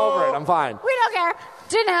over it. I'm fine. We don't care.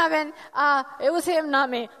 Didn't happen. It was him, not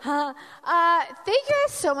me. Thank you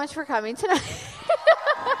guys so much for coming tonight.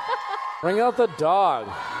 Bring out the dog.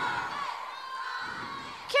 Can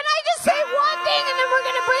I just say one thing and then we're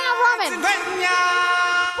going to bring out Roman?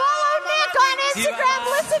 Follow Nick on Instagram.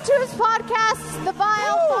 Listen to his podcast, The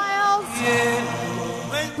Viall Files.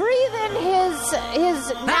 Breathe in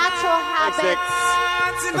his natural habits.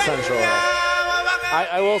 Essential.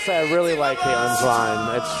 I will say I really like Kaitlyn's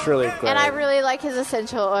line. It's really great. And I really like his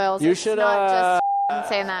essential oils. You should not just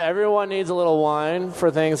saying that. Everyone needs a little wine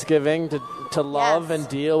for Thanksgiving to love and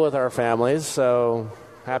deal with our families. So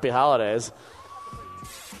happy holidays.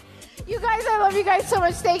 You guys, I love you guys so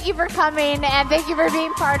much. Thank you for coming, and thank you for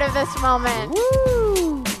being part of this moment.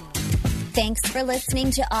 Woo! Thanks for listening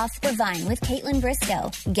to Off the Vine with Kaitlyn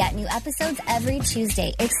Bristowe. Get new episodes every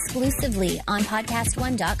Tuesday exclusively on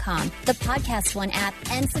PodcastOne.com, the Podcast One app,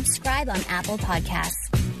 and subscribe on Apple Podcasts.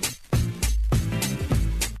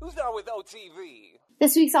 Who's down with OTV?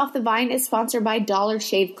 This week's Off the Vine is sponsored by Dollar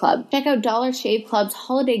Shave Club. Check out Dollar Shave Club's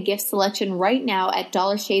holiday gift selection right now at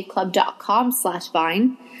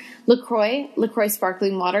dollarshaveclub.com/vine. LaCroix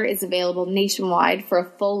Sparkling Water is available nationwide. For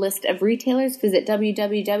a full list of retailers, visit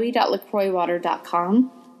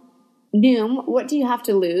www.lacroixwater.com. Noom, what do you have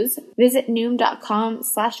to lose? Visit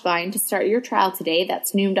Noom.com/Vine to start your trial today.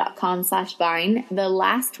 That's Noom.com/Vine, the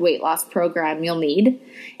last weight loss program you'll need.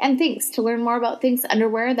 And Thinx, to learn more about Thinx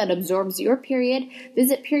underwear that absorbs your period,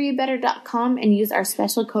 visit periodbetter.com and use our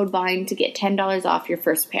special code VINE to get $10 off your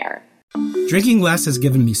first pair. Drinking less has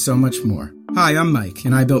given me so much more. Hi, I'm Mike,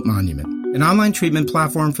 and I built Monument, an online treatment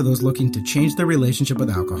platform for those looking to change their relationship with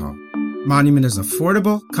alcohol. Monument is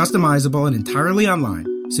affordable, customizable, and entirely online,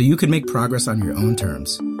 so you can make progress on your own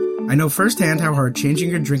terms. I know firsthand how hard changing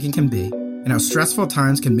your drinking can be and how stressful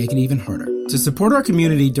times can make it even harder. To support our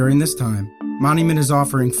community during this time, Monument is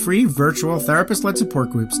offering free virtual therapist-led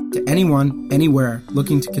support groups to anyone, anywhere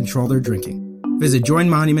looking to control their drinking. Visit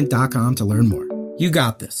joinmonument.com to learn more. You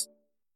got this.